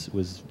Japan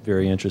was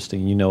very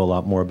interesting. You know a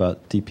lot more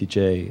about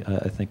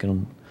DPJ, I think,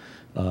 and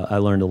I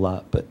learned a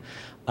lot. But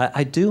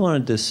I do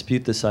want to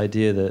dispute this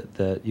idea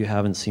that you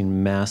haven't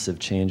seen massive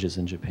changes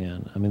in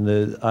Japan. I mean,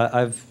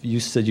 you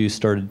said you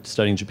started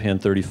studying Japan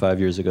 35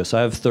 years ago, so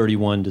I have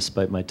 31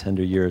 despite my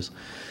tender years.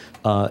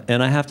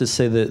 And I have to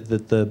say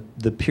that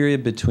the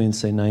period between,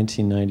 say,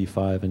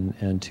 1995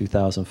 and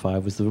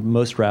 2005 was the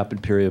most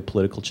rapid period of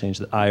political change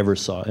that I ever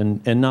saw,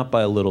 and not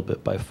by a little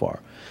bit, by far.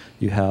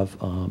 You have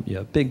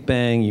Big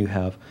Bang, you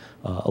have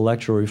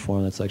electoral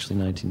reform, that's actually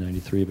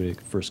 1993, but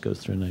it first goes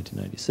through in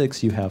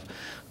 1996. You have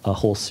a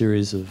whole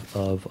series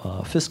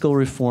of fiscal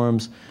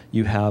reforms.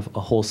 You have a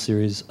whole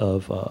series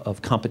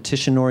of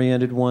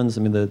competition-oriented ones.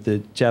 I mean,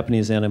 the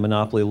Japanese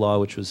anti-monopoly law,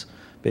 which was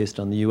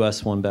based on the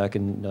U.S. one back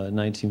in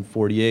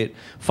 1948,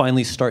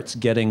 finally starts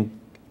getting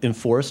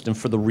enforced and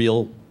for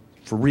real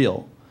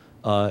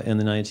in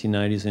the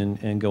 1990s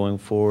and going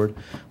forward.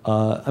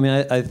 I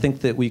mean, I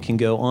think that we can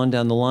go on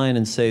down the line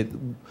and say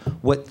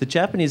what the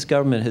Japanese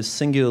government has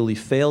singularly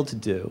failed to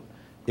do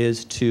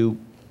is to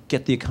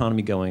get the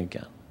economy going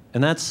again.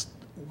 And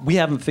we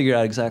haven't figured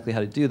out exactly how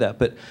to do that,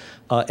 but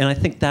and I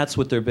think that's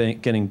what they're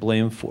getting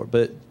blamed for.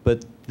 But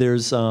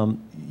there's, I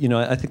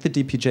think the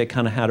DPJ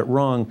kind of had it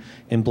wrong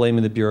in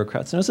blaming the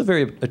bureaucrats. And it was a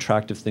very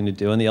attractive thing to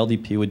do, and the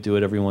LDP would do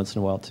it every once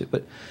in a while too.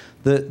 But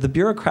the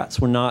bureaucrats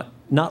were not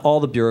all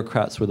the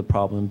bureaucrats were the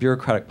problem.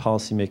 Bureaucratic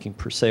policymaking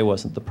per se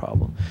wasn't the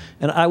problem.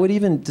 And I would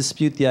even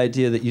dispute the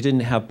idea that you didn't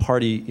have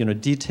party,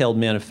 detailed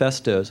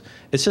manifestos.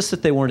 It's just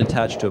that they weren't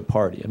attached to a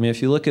party. I mean,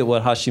 if you look at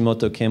what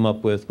Hashimoto came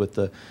up with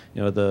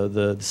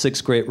the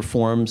 6 great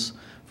reforms,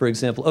 for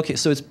example. Okay,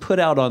 so it's put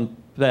out on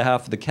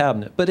behalf of the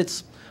cabinet, but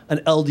it's an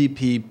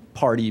LDP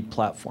party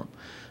platform.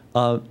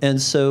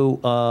 And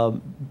so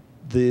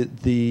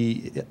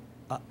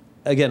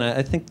again,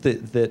 I think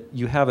that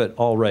you have it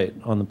all right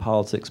on the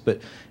politics, but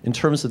in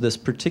terms of this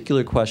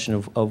particular question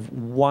of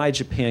why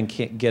Japan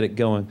can't get it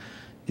going,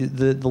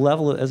 the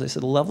level, as I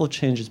said, the level of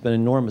change has been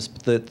enormous.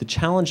 But the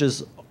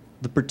challenges,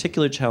 the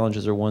particular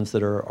challenges, are ones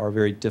that are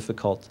very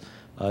difficult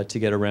to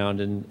get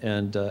around,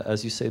 and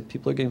as you say,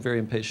 people are getting very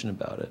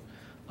impatient about it,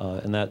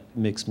 and that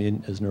makes me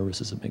as nervous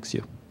as it makes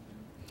you.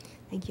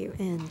 Thank you.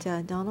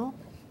 And Donald,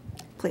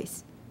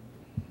 please.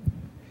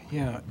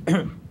 Yeah.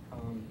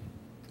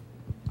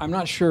 I'm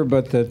not sure,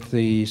 but that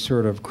the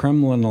sort of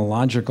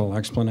Kremlinological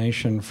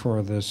explanation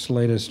for this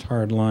latest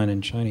hard line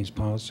in Chinese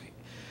policy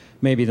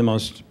may be the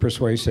most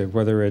persuasive,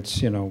 whether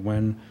it's,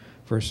 when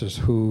versus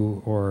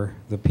who, or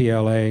the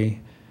PLA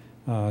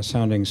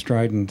sounding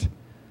strident.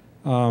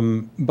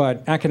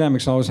 But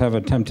academics always have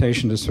a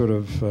temptation to sort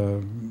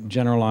of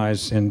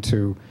generalize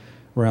into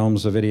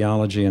realms of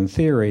ideology and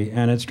theory.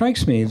 And it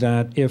strikes me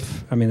that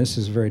if, I mean, this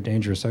is a very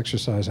dangerous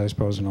exercise, I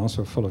suppose, and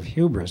also full of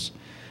hubris,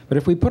 but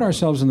if we put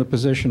ourselves in the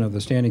position of the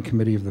Standing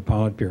Committee of the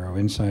Politburo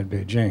inside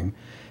Beijing,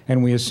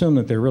 and we assume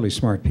that they're really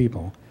smart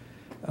people,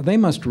 they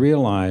must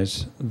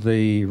realize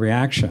the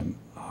reaction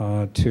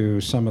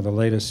to some of the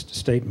latest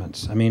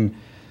statements. I mean,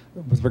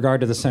 with regard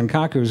to the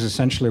Senkakus,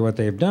 essentially what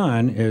they've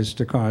done is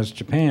to cause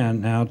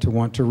Japan now to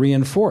want to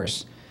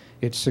reinforce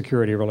its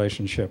security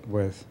relationship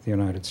with the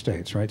United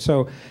States, right?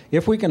 So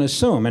if we can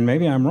assume, and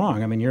maybe I'm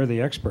wrong, I mean, you're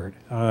the expert,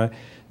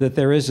 that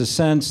there is a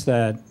sense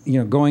that, you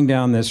know, going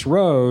down this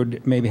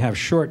road maybe have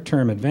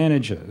short-term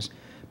advantages,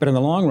 but in the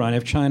long run,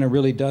 if China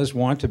really does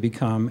want to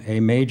become a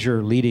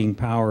major leading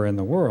power in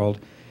the world,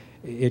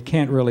 it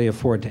can't really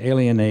afford to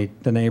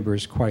alienate the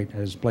neighbors quite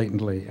as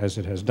blatantly as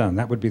it has done.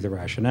 That would be the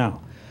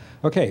rationale.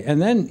 Okay,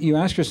 and then you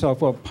ask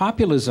yourself, well,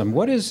 populism,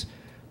 what is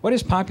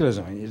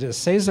populism? Does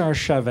Cesar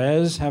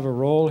Chavez have a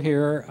role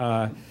here?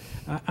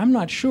 I'm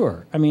not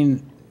sure. I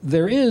mean,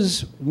 there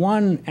is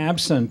one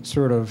absent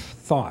sort of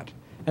thought,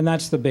 and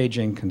that's the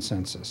Beijing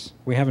consensus.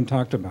 We haven't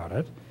talked about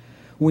it.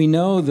 We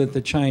know that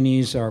the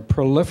Chinese are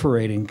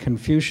proliferating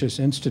Confucius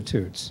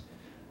institutes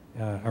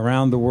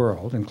around the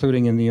world,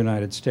 including in the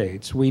United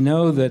States. We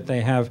know that they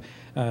have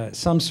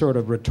some sort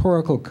of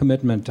rhetorical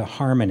commitment to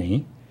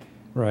harmony,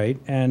 right?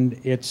 And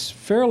it's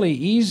fairly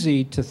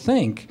easy to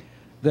think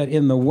that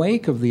in the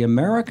wake of the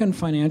American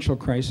financial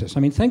crisis, I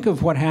mean, think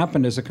of what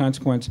happened as a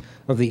consequence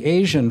of the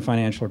Asian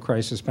financial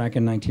crisis back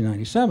in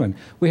 1997.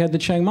 We had the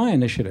Chiang Mai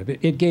Initiative.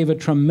 It gave a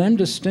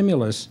tremendous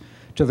stimulus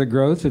to the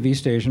growth of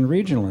East Asian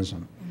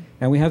regionalism.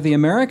 And we have the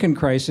American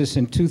crisis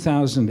in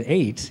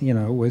 2008, you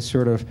know, with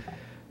sort of,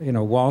 you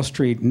know, Wall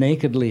Street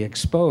nakedly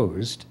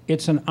exposed.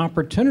 It's an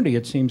opportunity,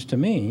 it seems to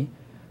me,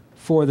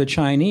 for the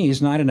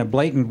Chinese, not in a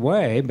blatant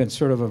way, but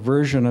sort of a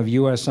version of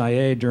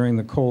USIA during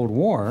the Cold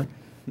War,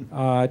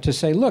 to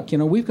say, look, you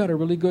know, we've got a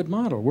really good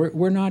model.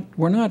 We're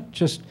not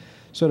just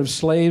sort of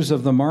slaves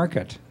of the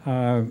market.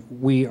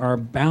 We are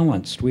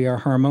balanced. We are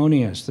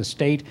harmonious. The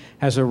state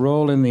has a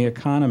role in the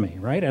economy,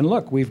 right? And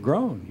look, we've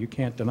grown. You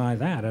can't deny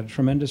that at a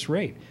tremendous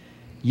rate.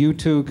 You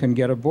too can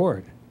get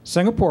aboard.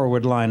 Singapore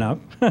would line up.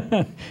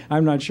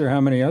 I'm not sure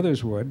how many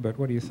others would, but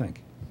what do you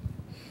think?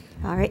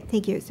 All right,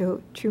 thank you.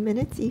 So 2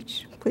 minutes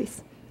each,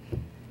 please.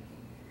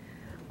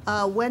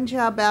 Wen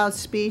Jiabao's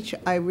speech,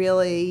 I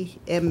really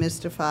am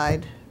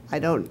mystified. I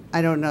don't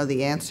know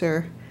the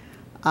answer.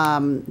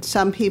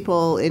 Some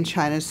people in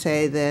China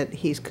say that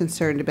he's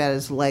concerned about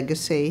his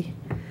legacy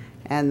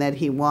and that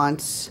he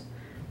wants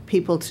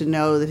people to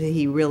know that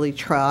he really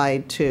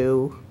tried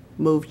to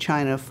move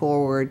China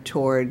forward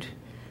toward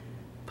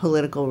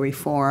political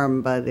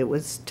reform, but it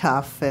was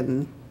tough,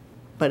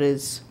 but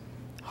his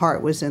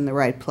heart was in the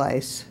right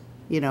place,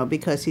 you know,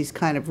 because he's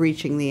kind of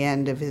reaching the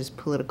end of his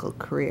political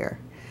career.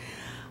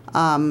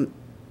 I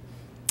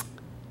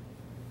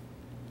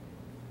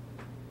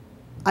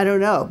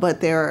don't know,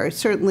 but there are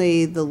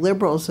certainly the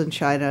liberals in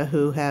China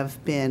who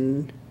have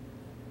been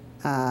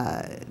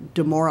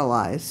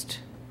demoralized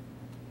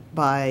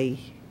by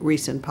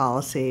recent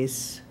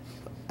policies,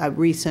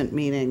 recent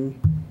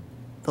meaning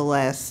the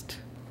last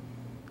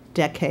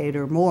decade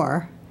or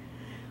more,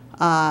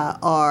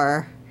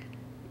 are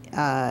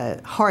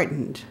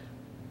heartened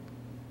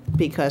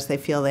because they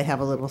feel they have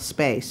a little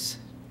space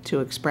to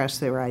express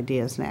their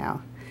ideas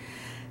now.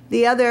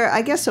 The other,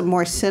 I guess a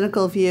more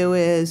cynical view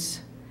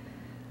is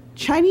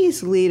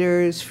Chinese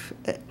leaders,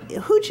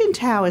 Hu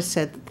Jintao has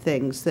said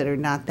things that are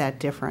not that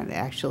different,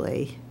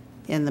 actually,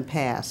 in the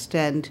past.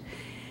 And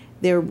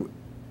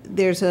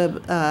there's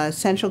a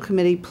Central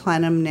Committee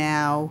plenum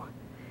now,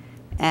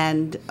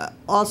 and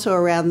also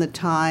around the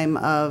time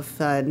of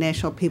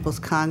National People's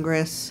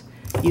Congress,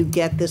 you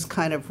get this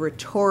kind of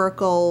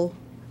rhetorical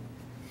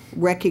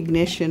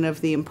recognition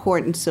of the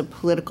importance of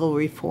political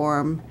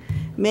reform.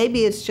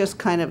 Maybe it's just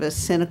kind of a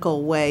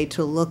cynical way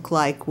to look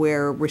like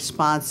we're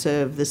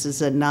responsive, this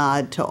is a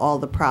nod to all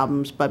the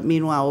problems, but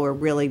meanwhile we're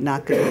really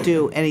not going to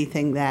do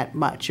anything that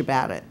much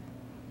about it.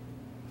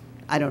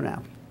 I don't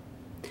know.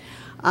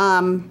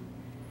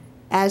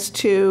 As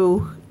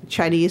to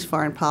Chinese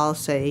foreign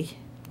policy,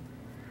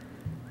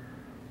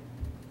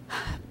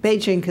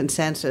 Beijing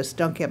consensus,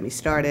 don't get me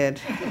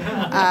started.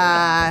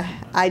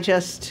 I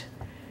just,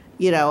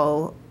 you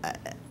know,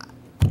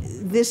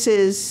 this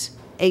is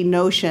a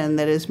notion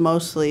that is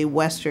mostly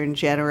Western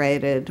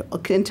generated,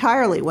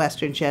 entirely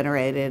Western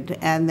generated,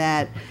 and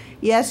that,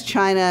 yes,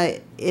 China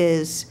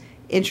is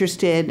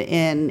interested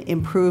in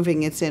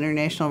improving its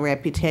international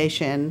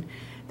reputation.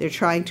 They're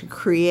trying to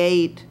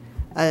create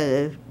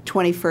a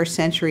 21st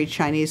century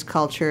Chinese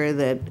culture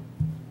that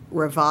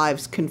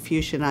revives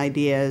Confucian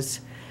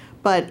ideas,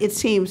 but it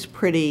seems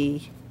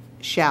pretty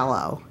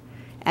shallow.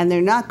 And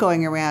they're not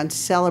going around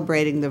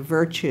celebrating the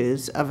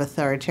virtues of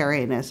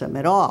authoritarianism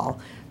at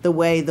all, the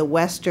way the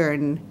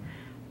Western,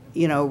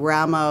 you know,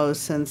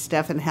 Ramos and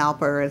Stefan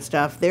Halper and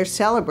stuff, they're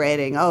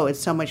celebrating, oh, it's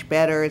so much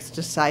better, it's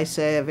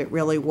decisive, it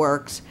really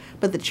works.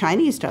 But the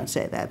Chinese don't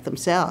say that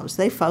themselves.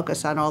 They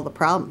focus on all the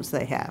problems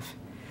they have.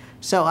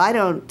 So I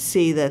don't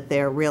see that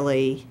they're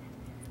really,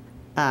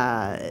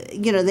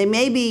 they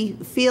may be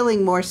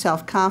feeling more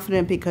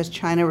self-confident because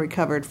China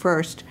recovered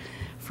first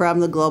from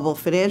the global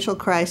financial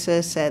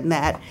crisis, and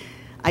that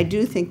I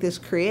do think this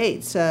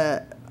creates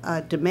a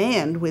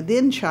demand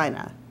within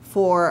China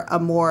for a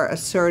more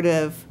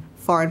assertive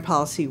foreign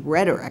policy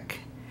rhetoric.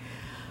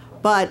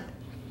 But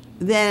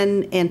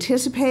then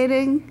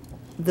anticipating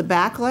the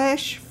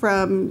backlash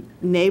from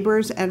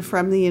neighbors and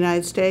from the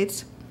United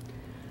States,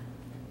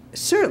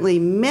 certainly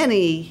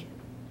many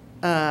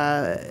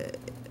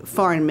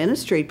foreign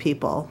ministry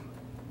people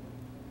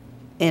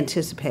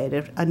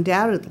anticipated,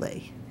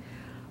 undoubtedly.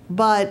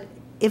 But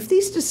if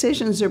these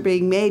decisions are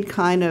being made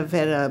kind of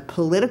at a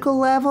political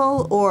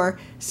level, or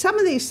some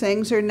of these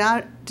things are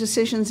not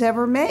decisions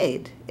ever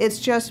made, it's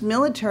just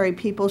military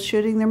people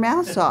shooting their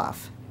mouths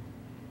off.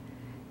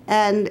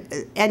 And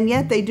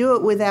yet they do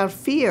it without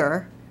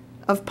fear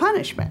of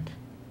punishment.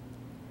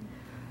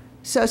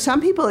 So some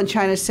people in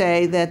China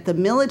say that the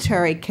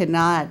military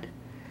cannot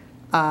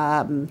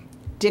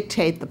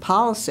dictate the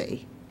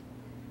policy,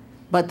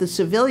 but the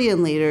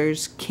civilian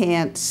leaders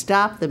can't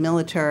stop the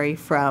military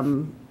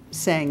from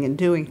saying and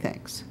doing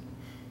things.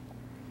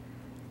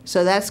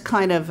 So that's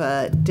kind of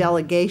a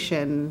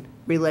delegation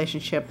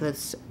relationship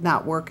that's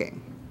not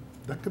working.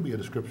 That could be a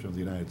description of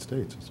the United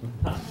States as well.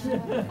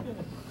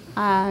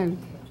 I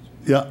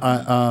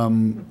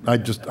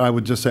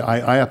would just say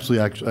I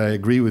absolutely I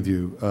agree with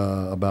you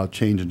about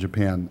change in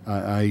Japan.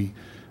 I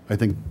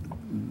think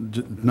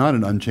not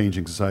an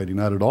unchanging society,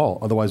 not at all.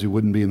 Otherwise, we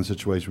wouldn't be in the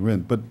situation we're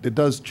in. But it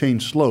does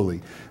change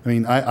slowly. I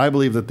mean, I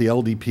believe that the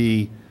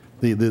LDP,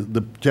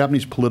 the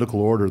Japanese political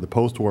order, the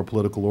post-war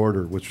political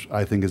order, which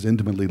I think is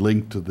intimately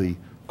linked to the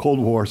Cold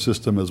War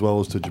system as well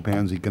as to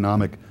Japan's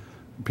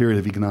period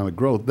of economic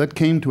growth, that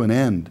came to an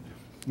end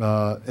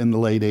in the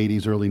late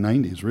 80s, early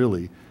 90s,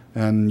 really.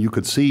 And you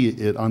could see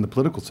it on the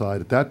political side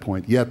at that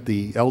point. Yet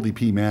the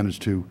LDP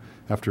managed to,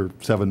 after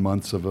 7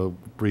 months of a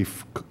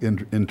brief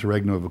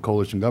interregnum of a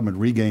coalition government,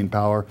 regain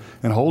power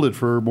and hold it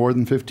for more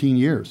than 15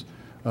 years.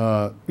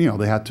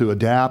 They had to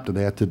adapt, and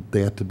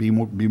they had to be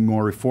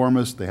more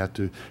reformist. They had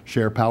to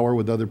share power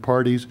with other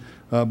parties,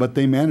 but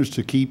they managed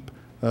to keep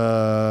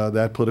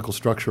that political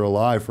structure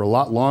alive for a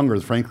lot longer,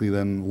 frankly,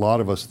 than a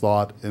lot of us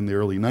thought in the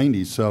early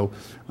 90s. So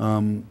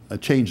a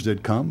change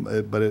did come,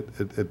 but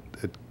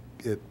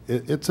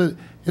it's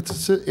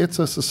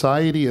a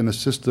society and a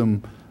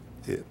system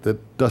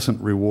that doesn't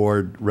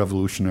reward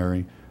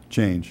revolutionary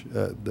change.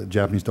 The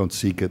Japanese don't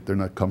seek it; they're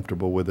not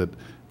comfortable with it.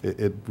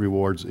 It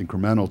rewards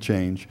incremental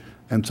change,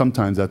 and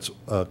sometimes that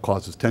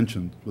causes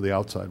tension with the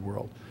outside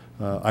world.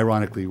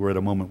 Ironically, we're at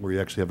a moment where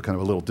you actually have kind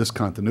of a little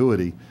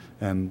discontinuity,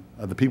 and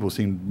the people who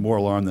seem more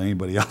alarmed than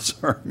anybody else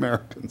are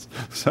Americans.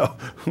 So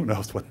who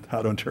knows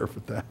how to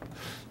interpret that?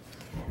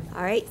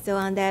 All right. So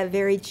on that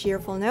very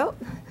cheerful note.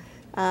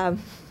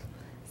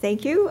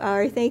 Thank you.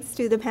 Our thanks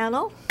to the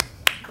panel.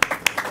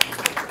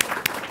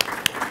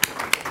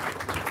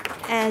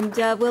 And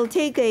we'll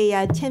take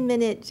a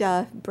 10-minute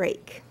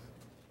break.